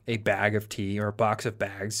buy a bag of tea or a box of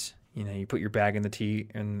bags. You know, you put your bag in the tea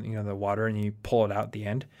and the water, and you pull it out at the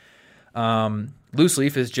end. Loose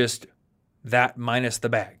leaf is just that minus the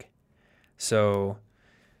bag. So,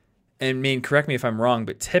 and I mean, correct me if I'm wrong,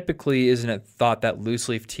 but typically isn't it thought that loose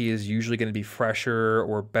leaf tea is usually going to be fresher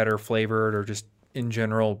or better flavored or just in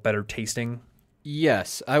general better tasting?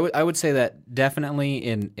 Yes, I would say that definitely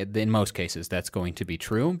in most cases that's going to be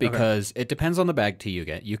true, because it depends on the bag tea you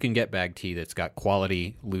get. You can get bag tea that's got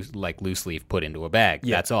quality loose leaf put into a bag.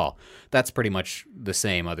 Yeah. That's all. That's pretty much the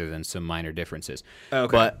same, other than some minor differences.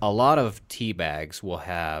 Okay. But a lot of tea bags will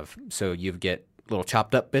have, so you get little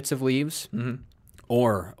chopped up bits of leaves. Mm-hmm.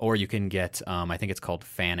 Or you can get, I think it's called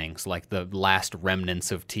fannings, like the last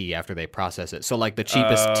remnants of tea after they process it. So like the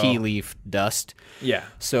cheapest tea leaf dust. Yeah.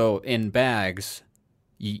 So in bags,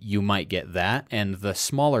 you might get that, and the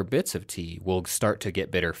smaller bits of tea will start to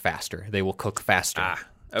get bitter faster. They will cook faster.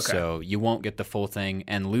 Okay. So you won't get the full thing.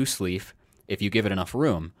 And loose leaf, if you give it enough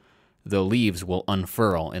room, the leaves will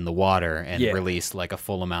unfurl in the water and release like a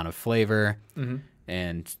full amount of flavor. Mm-hmm.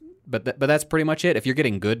 And but that's pretty much it. If you're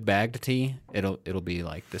getting good bagged tea, it'll be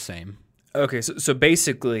like the same. Okay, so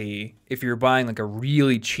basically, if you're buying like a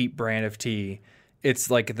really cheap brand of tea, it's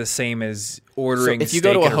like the same as ordering So if you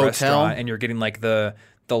steak go to a at a hotel- restaurant and you're getting like the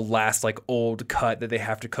last like old cut that they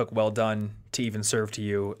have to cook well done to even serve to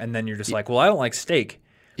you, and then you're just like, well, I don't like steak.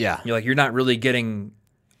 Yeah. You're like, you're not really getting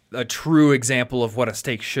a true example of what a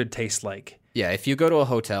steak should taste like. Yeah, if you go to a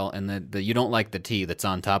hotel and you don't like the tea that's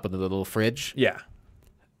on top of the little fridge, Yeah.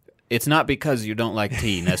 it's not because you don't like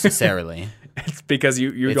tea necessarily. It's because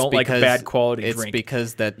you It's don't like because bad quality it's drink.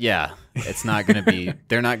 because it's not going to be,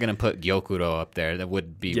 they're not going to put gyokuro up there. That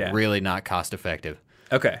would be really not cost effective.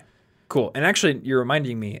 Okay, cool. And actually, you're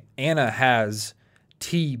reminding me, Anna has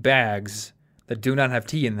tea bags that do not have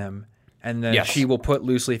tea in them, and then she will put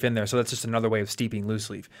loose leaf in there. So that's just another way of steeping loose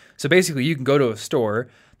leaf. So basically, you can go to a store.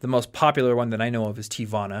 The most popular one that I know of is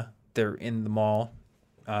Teavana. They're in the mall.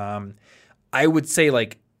 I would say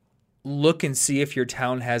like look and see if your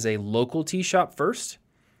town has a local tea shop first,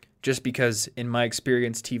 just because in my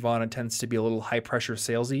experience, Teavana tends to be a little high pressure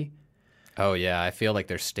salesy. Oh, yeah. I feel like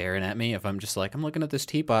they're staring at me if I'm just like, I'm looking at this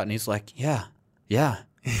teapot, and he's like, yeah.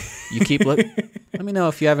 You keep looking. Let me know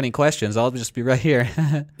if you have any questions. I'll just be right here.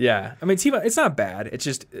 Yeah. I mean, Teavana, it's not bad. It's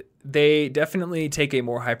just they definitely take a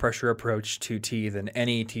more high pressure approach to tea than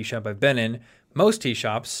any tea shop I've been in. Most tea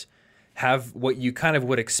shops have what you kind of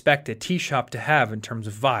would expect a tea shop to have in terms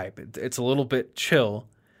of vibe. It's a little bit chill.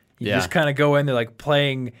 You just kind of go in, they're like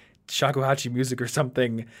playing shakuhachi music or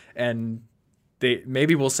something, and they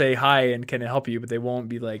maybe will say hi and can help you, but they won't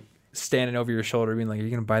be like standing over your shoulder being like, are you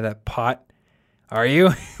going to buy that pot? Are you?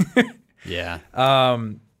 Yeah.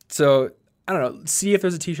 So I don't know, see if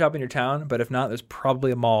there's a tea shop in your town, but if not, there's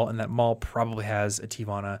probably a mall, and that mall probably has a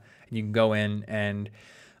Teavana, and you can go in and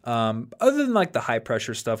other than like the high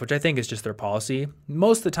pressure stuff, which I think is just their policy,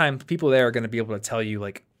 most of the time people there are going to be able to tell you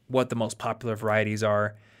like what the most popular varieties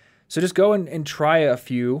are. So just go and try a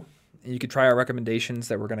few. You could try our recommendations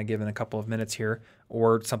that we're going to give in a couple of minutes here,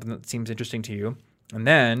 or something that seems interesting to you. And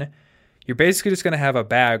then you're basically just going to have a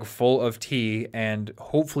bag full of tea, and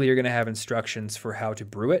hopefully you're going to have instructions for how to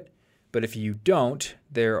brew it. But if you don't,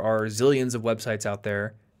 there are zillions of websites out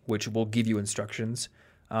there which will give you instructions.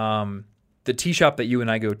 The tea shop that you and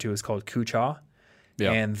I go to is called Kucha,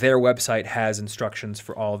 and their website has instructions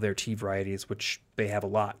for all of their tea varieties, which they have a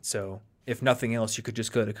lot. So if nothing else, you could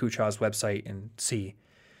just go to Kucha's website and see.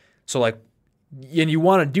 So like, and you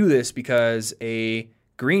want to do this because a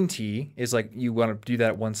green tea is like, you want to do that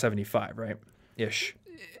at 175, right? Ish.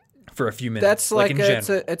 For a few minutes. That's like in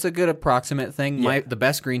it's a good approximate thing. Yeah. The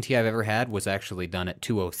best green tea I've ever had was actually done at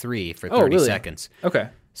 203 for 30 seconds. Okay.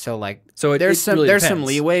 So like, So there's it really some depends.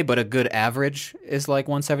 leeway, but a good average is like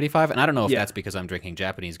 175. And I don't know if Yeah. that's because I'm drinking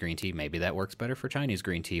Japanese green tea. Maybe that works better for Chinese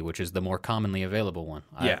green tea, which is the more commonly available one.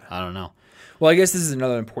 Yeah. I don't know. Well, I guess this is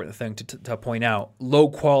another important thing to point out. Low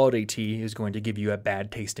quality tea is going to give you a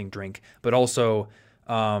bad tasting drink, but also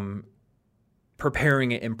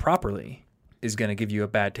preparing it improperly is going to give you a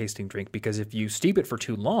bad tasting drink because if you steep it for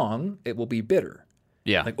too long, it will be bitter,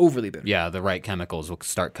 Yeah. like overly bitter. Yeah, the right chemicals will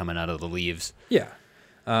start coming out of the leaves. Yeah.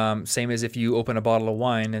 Same as if you open a bottle of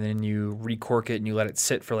wine and then you recork it and you let it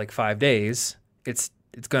sit for like 5 days, it's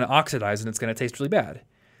going to oxidize and it's going to taste really bad.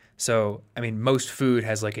 So, I mean, most food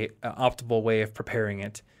has like an optimal way of preparing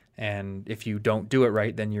it. And if you don't do it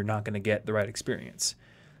right, then you're not going to get the right experience.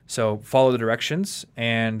 So follow the directions.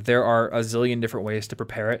 And there are a zillion different ways to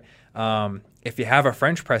prepare it. If you have a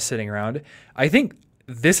French press sitting around, I think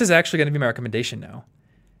this is actually going to be my recommendation now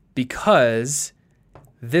because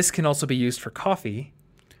this can also be used for coffee.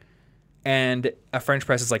 And a French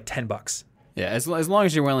press is like $10. Yeah, as long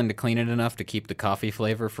as you're willing to clean it enough to keep the coffee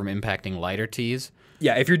flavor from impacting lighter teas.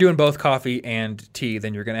 Yeah, if you're doing both coffee and tea,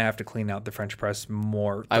 then you're going to have to clean out the French press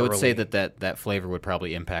more thoroughly. I would say that flavor would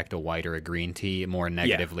probably impact a whiter a green tea more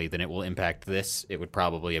negatively than it will impact this. It would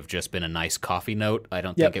probably have just been a nice coffee note. I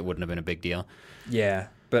don't think it wouldn't have been a big deal. Yeah,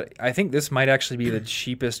 but I think this might actually be the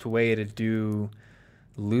cheapest way to do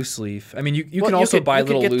loose leaf. I mean, you can also buy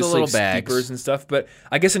little loose leaf steepers and stuff, but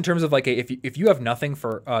I guess in terms of like if you have nothing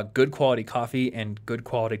for good quality coffee and good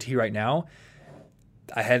quality tea right now,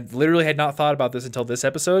 I had not thought about this until this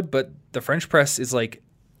episode, but the French press is like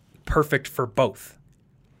perfect for both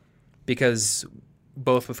because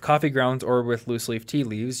both with coffee grounds or with loose leaf tea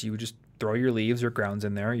leaves, you would just throw your leaves or grounds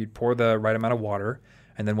in there. You'd pour the right amount of water,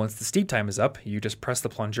 and then once the steep time is up, you just press the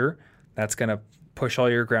plunger. That's going to push all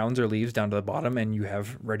your grounds or leaves down to the bottom, and you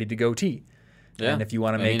have ready to go tea. Yeah. And if you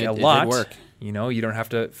want to make a lot, you know, you don't have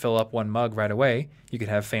to fill up one mug right away. You could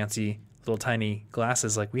have fancy little tiny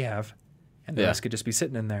glasses like we have, and the rest could just be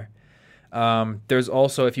sitting in there. There's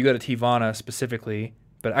also, if you go to Teavana specifically,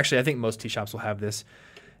 but actually I think most tea shops will have this,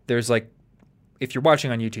 there's like, if you're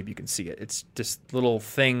watching on YouTube, you can see it. It's just little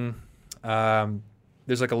thing.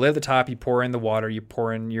 There's like a lid at the top. You pour in the water, you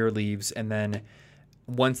pour in your leaves, and then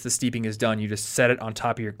once the steeping is done, you just set it on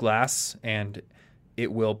top of your glass, and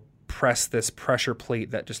it will press this pressure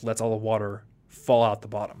plate that just lets all the water fall out the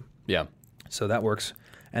bottom. Yeah. So that works.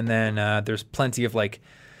 And then there's plenty of like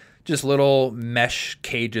just little mesh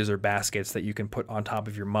cages or baskets that you can put on top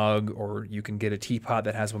of your mug, or you can get a teapot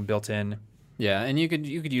that has one built in. Yeah, and you could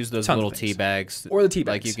use those little tea bags, or the tea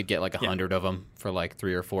bags. Like you could get like 100 of them for like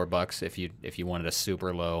 $3 or $4 if you wanted a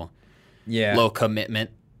super low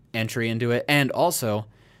commitment entry into it. And also,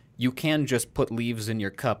 you can just put leaves in your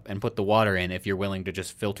cup and put the water in if you're willing to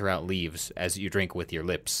just filter out leaves as you drink with your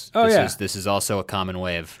lips. This is also a common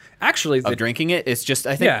way of drinking it. It's just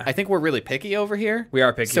I think we're really picky over here. We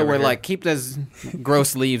are picky. So we're like, keep those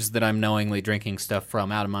gross leaves that I'm knowingly drinking stuff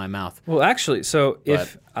from out of my mouth. Well, actually, so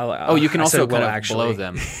if you can also kind of blow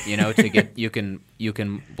them, you know, to get you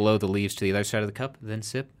can blow the leaves to the other side of the cup, then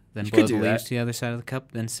sip, then blow the leaves to the other side of the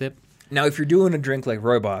cup, then sip. Now, if you're doing a drink like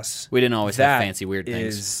Rooibos, we didn't always have fancy weird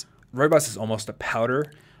things. Rooibos is almost a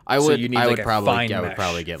powder. I would like probably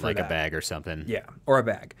get like a bag or something. Yeah, or a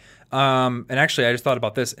bag. And actually, I just thought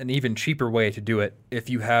about this. An even cheaper way to do it, if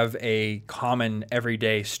you have a common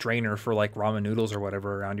everyday strainer for like ramen noodles or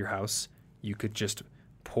whatever around your house, you could just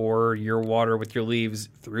pour your water with your leaves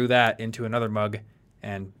through that into another mug,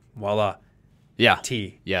 and voila,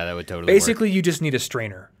 tea. Yeah, that would totally Basically, you just need a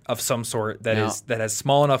strainer of some sort that has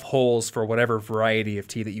small enough holes for whatever variety of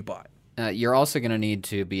tea that you bought. You're also going to need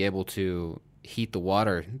to be able to heat the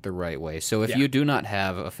water the right way. So if you do not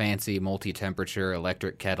have a fancy multi-temperature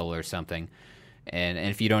electric kettle or something, and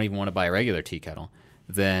if you don't even want to buy a regular tea kettle,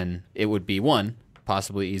 then it would be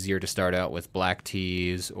possibly easier to start out with black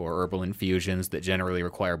teas or herbal infusions that generally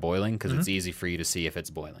require boiling because it's easy for you to see if it's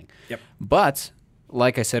boiling. Yep. But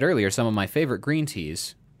like I said earlier, some of my favorite green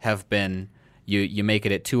teas have been you make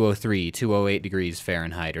it at 203, 208 degrees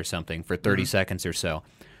Fahrenheit or something for 30 seconds or so.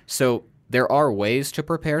 So there are ways to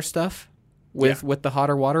prepare stuff with the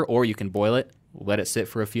hotter water, or you can boil it, let it sit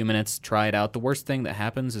for a few minutes, try it out. The worst thing that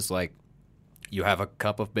happens is like you have a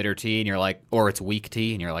cup of bitter tea and you're like, or it's weak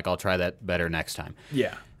tea and you're like, I'll try that better next time.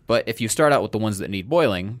 Yeah. But if you start out with the ones that need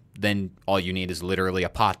boiling, then all you need is literally a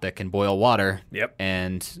pot that can boil water. Yep.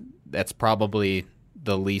 And that's probably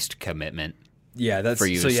the least commitment. Yeah, that's for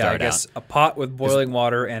you to start I guess out. A pot with boiling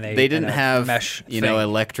water and a they didn't and a have mesh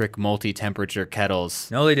electric multi-temperature kettles.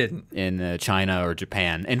 No, they didn't in China or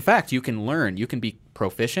Japan. In fact, you can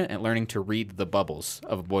proficient at learning to read the bubbles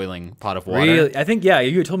of a boiling pot of water. Really? I think, you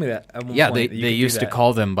had told me that at one Yeah, point they that you could used do to that.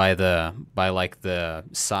 call them by the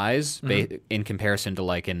size Mm-hmm. in comparison to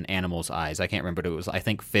like an animal's eyes. I can't remember what it was. I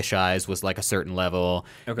think fish eyes was like a certain level,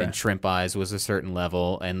 Okay. and shrimp eyes was a certain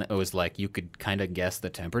level, and it was like you could kind of guess the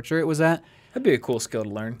temperature it was at. That'd be a cool skill to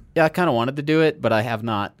learn. Yeah, I kind of wanted to do it, but I have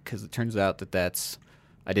not because it turns out that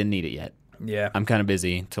I didn't need it yet. Yeah. I'm kind of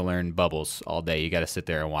busy to learn bubbles all day. You got to sit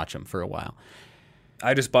there and watch them for a while.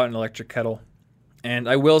 I just bought an electric kettle. And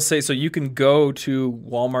I will say, so you can go to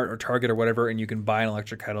Walmart or Target or whatever, and you can buy an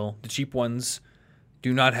electric kettle. The cheap ones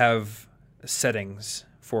do not have settings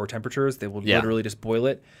for temperatures. They will literally just boil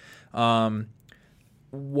it.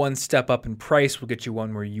 One step up in price will get you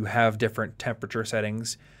one where you have different temperature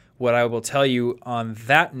settings. What I will tell you on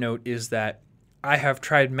that note is that I have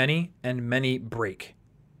tried many, and many break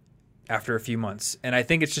after a few months. And I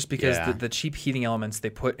think it's just because the cheap heating elements they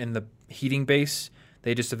put in the heating base,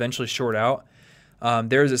 they just eventually short out.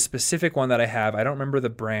 There's a specific one that I have. I don't remember the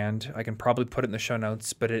brand. I can probably put it in the show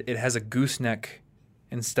notes, but it has a gooseneck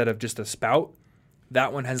instead of just a spout.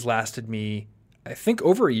 That one has lasted me, I think,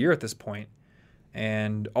 over a year at this point.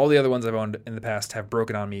 And all the other ones I've owned in the past have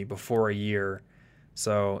broken on me before a year.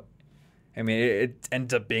 So, I mean, it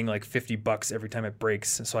ends up being like $50 every time it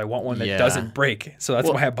breaks. So I want one that doesn't break. So that's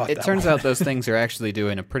why I bought that one. It turns out those things are actually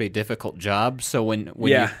doing a pretty difficult job. So when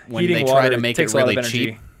heating they water try to make it takes a lot of really energy.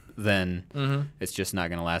 cheap, then it's just not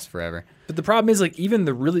going to last forever. But the problem is, like, even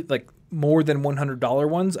the really, like, more than $100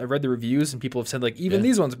 ones, I've read the reviews and people have said, like, even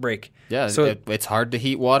these ones break. Yeah, so it's hard to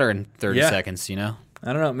heat water in 30 seconds, you know?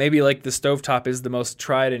 I don't know. Maybe, like, the stovetop is the most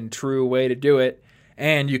tried and true way to do it.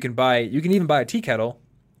 And you can even buy a tea kettle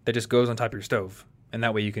that just goes on top of your stove. And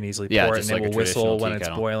that way you can easily pour it and it will whistle when it's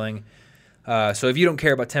boiling. So if you don't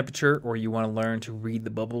care about temperature or you want to learn to read the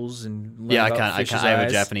bubbles and learn about fish's eyes. I have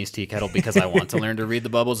a Japanese tea kettle because I want to learn to read the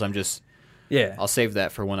bubbles. I'll save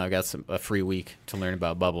that for when I've got a free week to learn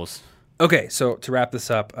about bubbles. Okay, so to wrap this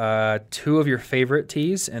up, 2 of your favorite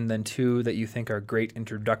teas and then 2 that you think are great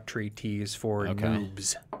introductory teas for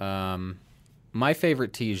noobs. My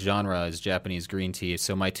favorite tea genre is Japanese green tea,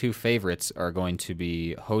 so my 2 favorites are going to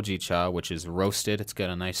be Hojicha, which is roasted. It's got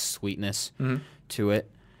a nice sweetness to it,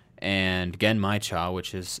 and Genmai cha,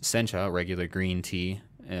 which is sencha, regular green tea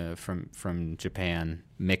from Japan,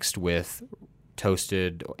 mixed with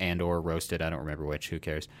toasted and or roasted, I don't remember which, who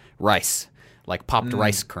cares, rice, like popped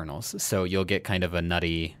rice kernels. So you'll get kind of a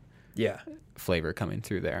nutty flavor coming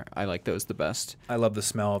through there. I like those the best. I love the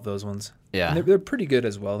smell of those ones. Yeah. And they're pretty good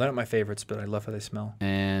as well. They're not my favorites, but I love how they smell.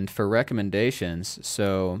 And for recommendations,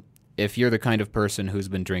 so if you're the kind of person who's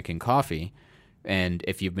been drinking coffee, and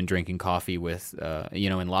if you've been drinking coffee with,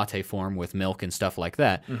 in latte form with milk and stuff like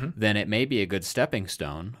that, then it may be a good stepping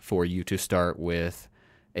stone for you to start with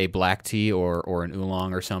a black tea or an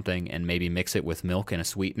oolong or something and maybe mix it with milk and a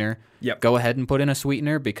sweetener. Yep. Go ahead and put in a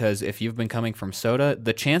sweetener because if you've been coming from soda,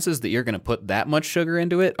 the chances that you're going to put that much sugar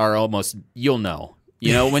into it are almost, you'll know.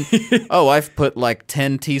 You know, when, I've put like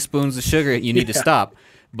 10 teaspoons of sugar, you need to stop.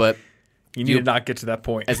 But you need to not get to that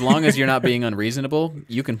point. As long as you're not being unreasonable,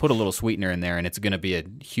 you can put a little sweetener in there and it's going to be a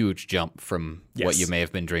huge jump from what you may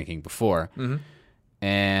have been drinking before.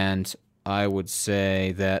 And I would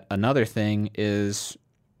say that another thing is,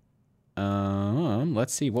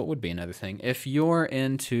 let's see, what would be another thing? If you're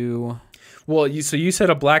into... Well, you said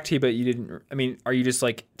a black tea, but you didn't... I mean, are you just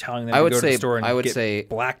like telling them to go to the store and get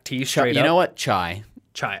black tea straight up? You know what? Chai.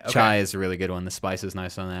 Okay. Chai is a really good one. The spice is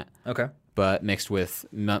nice on that. Okay. But mixed with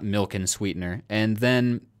milk and sweetener. And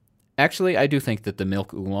then, actually, I do think that the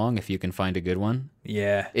milk oolong, if you can find a good one,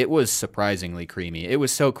 it was surprisingly creamy. It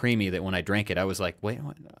was so creamy that when I drank it, I was like, wait,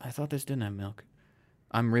 what? I thought this didn't have milk.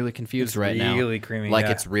 I'm really confused right now. It's really creamy, Like,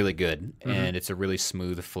 it's really good, and it's a really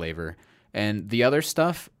smooth flavor. And the other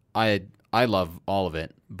stuff, I love all of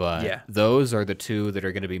it, but those are the 2 that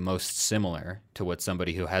are going to be most similar to what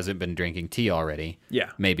somebody who hasn't been drinking tea already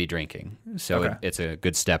may be drinking. So it's a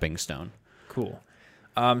good stepping stone. Cool.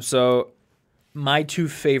 So my 2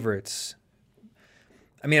 favorites,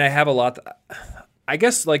 I mean, I have a lot. I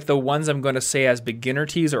guess like the ones I'm going to say as beginner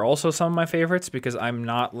teas are also some of my favorites because I'm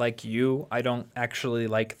not like you. I don't actually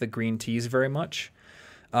like the green teas very much.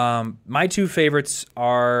 My 2 favorites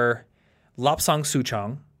are Lapsang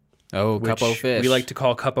Souchong. Oh, Cuppo fish. We like to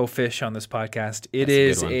call Cuppo fish on this podcast. It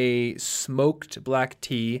is a smoked black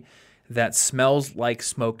tea that smells like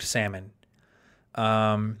smoked salmon.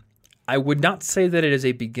 I would not say that it is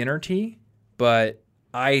a beginner tea, but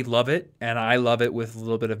I love it, and I love it with a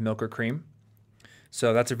little bit of milk or cream.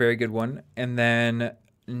 So that's a very good one. And then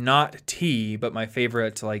not tea, but my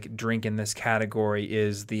favorite like drink in this category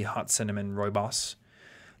is the hot cinnamon rooibos.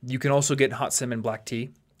 You can also get hot cinnamon black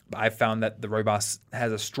tea. I've found that the Rooibos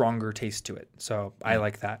has a stronger taste to it. So I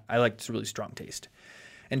like that. I like really strong taste.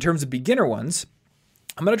 In terms of beginner ones,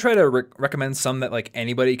 I'm going to try to recommend some that like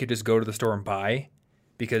anybody could just go to the store and buy,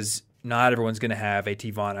 because not everyone's going to have a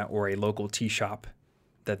Teavana or a local tea shop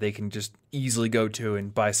that they can just easily go to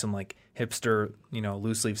and buy some like hipster,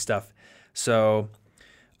 loose leaf stuff. So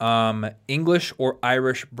English or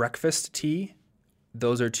Irish breakfast tea.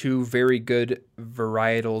 Those are two very good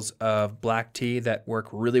varietals of black tea that work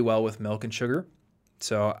really well with milk and sugar.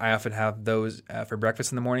 So I often have those for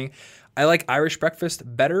breakfast in the morning. I like Irish breakfast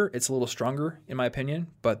better. It's a little stronger in my opinion,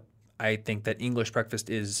 but I think that English breakfast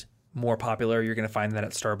is more popular. You're going to find that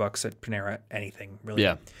at Starbucks, at Panera, anything really.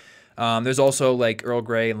 Yeah. There's also like Earl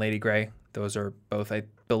Grey and Lady Grey. Those are both, I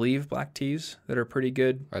believe, black teas that are pretty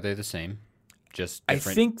good. Are they the same? Just I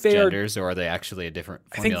different think they genders, or are they actually a different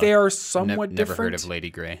formula? I think they are somewhat Never different. heard of Lady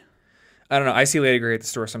Grey. I don't know. I see Lady Grey at the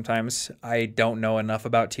store sometimes. I don't know enough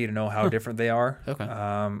about tea to know how different they are. Okay.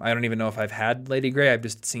 I don't even know if I've had Lady Grey. I've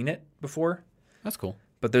just seen it before. That's cool.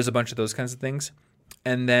 But there's a bunch of those kinds of things.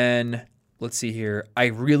 And then, let's see here. I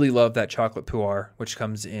really love that chocolate pu'er, which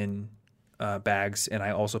comes in bags, and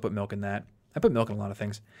I also put milk in that. I put milk in a lot of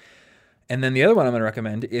things. And then the other one I'm going to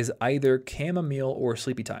recommend is either chamomile or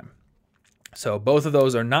sleepy time. So both of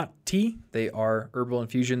those are not tea. They are herbal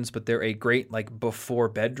infusions, but they're a great like before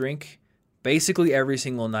bed drink. Basically every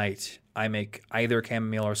single night I make either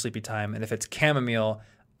chamomile or sleepy time. And if it's chamomile,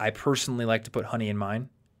 I personally like to put honey in mine.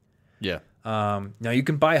 Yeah. Now you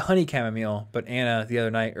can buy honey chamomile, but Anna the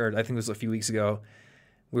other night, or I think it was a few weeks ago,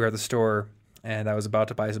 we were at the store and I was about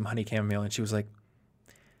to buy some honey chamomile and she was like,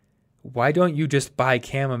 "Why don't you just buy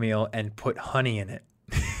chamomile and put honey in it?"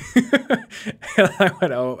 And I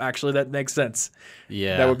went, "Oh, actually, that makes sense.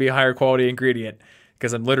 Yeah. That would be a higher quality ingredient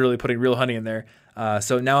because I'm literally putting real honey in there."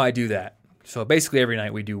 So now I do that. So basically every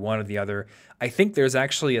night we do one or the other. I think there's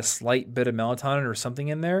actually a slight bit of melatonin or something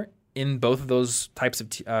in there in both of those types of,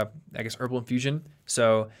 herbal infusion.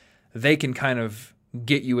 So they can kind of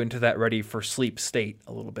get you into that ready for sleep state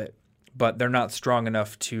a little bit. But they're not strong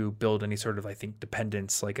enough to build any sort of, I think,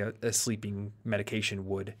 dependence like a sleeping medication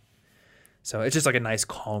would. So it's just like a nice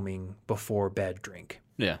calming before bed drink.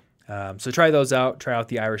 Yeah. So try those out. Try out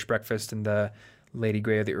the Irish breakfast and the Lady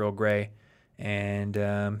Grey or the Earl Grey. And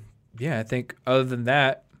I think other than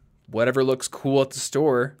that, whatever looks cool at the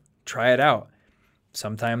store, try it out.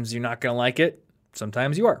 Sometimes you're not going to like it.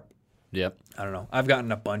 Sometimes you are. Yep. I don't know. I've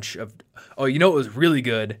gotten a bunch of... Oh, you know what was really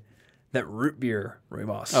good? That root beer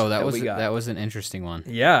Rooibos. Oh, that was an interesting one.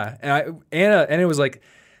 Yeah. And Anna was like,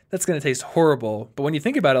 "That's going to taste horrible." But when you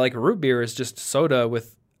think about it, like root beer is just soda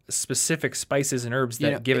with specific spices and herbs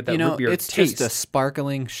that give it that root beer it's taste. Just a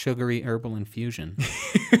sparkling, sugary herbal infusion.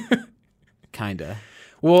 Kinda.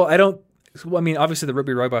 Well, obviously the root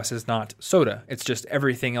beer Rooibos is not soda. It's just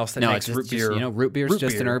everything else that makes root beer. Root beer is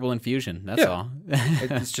just an herbal infusion. That's all.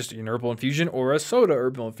 It's just an herbal infusion or a soda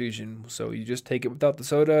herbal infusion. So you just take it without the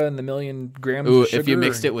soda and the million grams of sugar. If you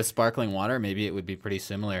mixed it with sparkling water, maybe it would be pretty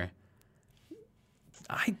similar.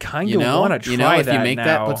 I kind of want to try that. If you make now.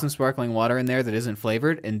 that, put some sparkling water in there that isn't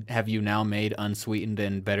flavored, and have you now made unsweetened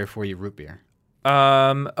and better for you root beer?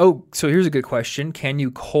 So here's a good question: can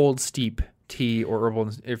you cold steep tea or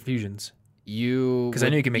herbal infusions? Because I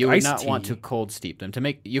know you can make iced tea. You would not want to cold steep them.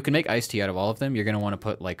 You can make iced tea out of all of them. You're going to want to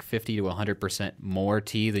put like 50 to 100% more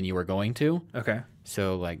tea than you were going to. Okay.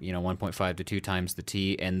 So 1.5 to 2 times the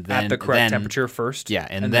tea, and then at the correct temperature first. Yeah,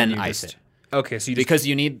 and then ice it. Okay, so because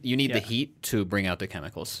you need the heat to bring out the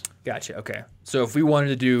chemicals. Gotcha. Okay, so if we wanted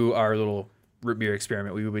to do our little root beer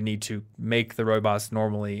experiment, we would need to make the Rooibos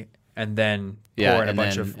normally, and then pour in a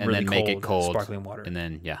bunch of really make it cold sparkling water, and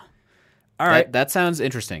then All right, that sounds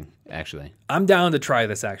interesting. Actually, I'm down to try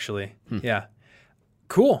this. Actually, yeah,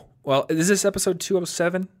 cool. Well, is this episode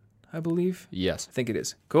 207? I believe. Yes. I think it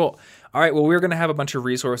is. Cool. All right. Well, we're going to have a bunch of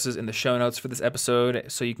resources in the show notes for this episode.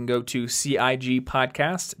 So you can go to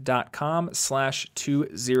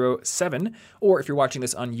cigpodcast.com/207. Or if you're watching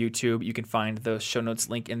this on YouTube, you can find the show notes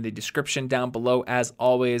link in the description down below as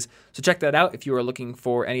always. So check that out if you are looking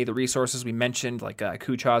for any of the resources we mentioned, like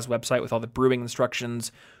Kucha's website with all the brewing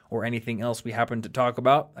instructions or anything else we happen to talk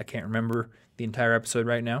about. I can't remember the entire episode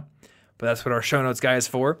right now. But that's what our show notes guy is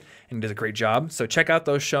for, and he does a great job. So check out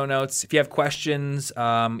those show notes. If you have questions,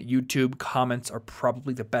 YouTube comments are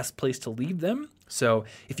probably the best place to leave them. So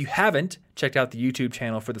if you haven't checked out the YouTube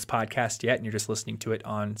channel for this podcast yet, and you're just listening to it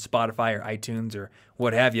on Spotify or iTunes or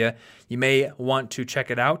what have you, you may want to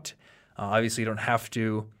check it out. Obviously, you don't have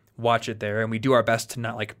to watch it there, and we do our best to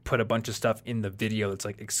not put a bunch of stuff in the video that's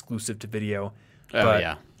exclusive to video.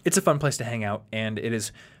 But it's a fun place to hang out, and it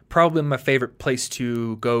is probably my favorite place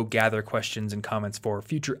to go gather questions and comments for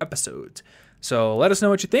future episodes. So let us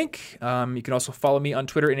know what you think. You can also follow me on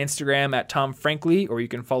Twitter and Instagram at Tom Frankly, or you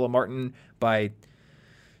can follow Martin by,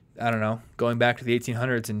 I don't know, going back to the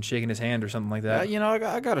 1800s and shaking his hand or something like that.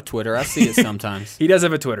 I got a Twitter. I see it sometimes. He does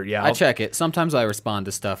have a Twitter, yeah. I check it. Sometimes I respond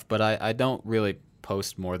to stuff, but I don't really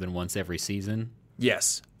post more than once every season.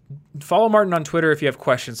 Yes. Follow Martin on Twitter if you have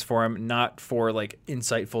questions for him, not for like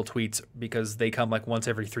insightful tweets, because they come like once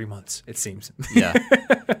every 3 months, it seems. Yeah.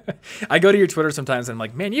 I go to your Twitter sometimes and I'm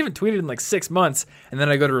like, man, you haven't tweeted in like 6 months. And then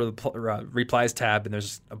I go to replies tab and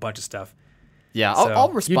there's a bunch of stuff. Yeah, So,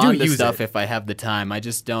 I'll respond to use stuff it. if I have the time. I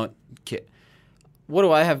just don't. What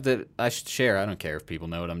do I have that I should share? I don't care if people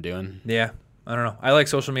know what I'm doing. Yeah. I don't know. I like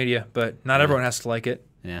social media, but not everyone has to like it.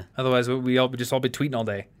 Yeah, Otherwise, we all just all be tweeting all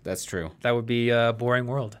day. that's true. That would be a boring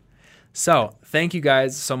world. So, thank you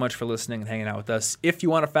guys so much for listening and hanging out with us. If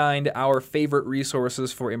you want to find our favorite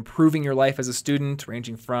resources for improving your life as a student,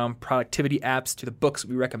 ranging from productivity apps to the books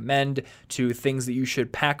we recommend to things that you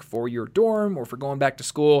should pack for your dorm or for going back to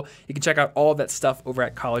school, you can check out all of that stuff over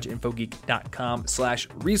at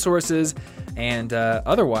collegeinfogeek.com/resources. And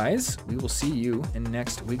otherwise, we will see you in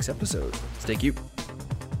next week's episode. Stay cute.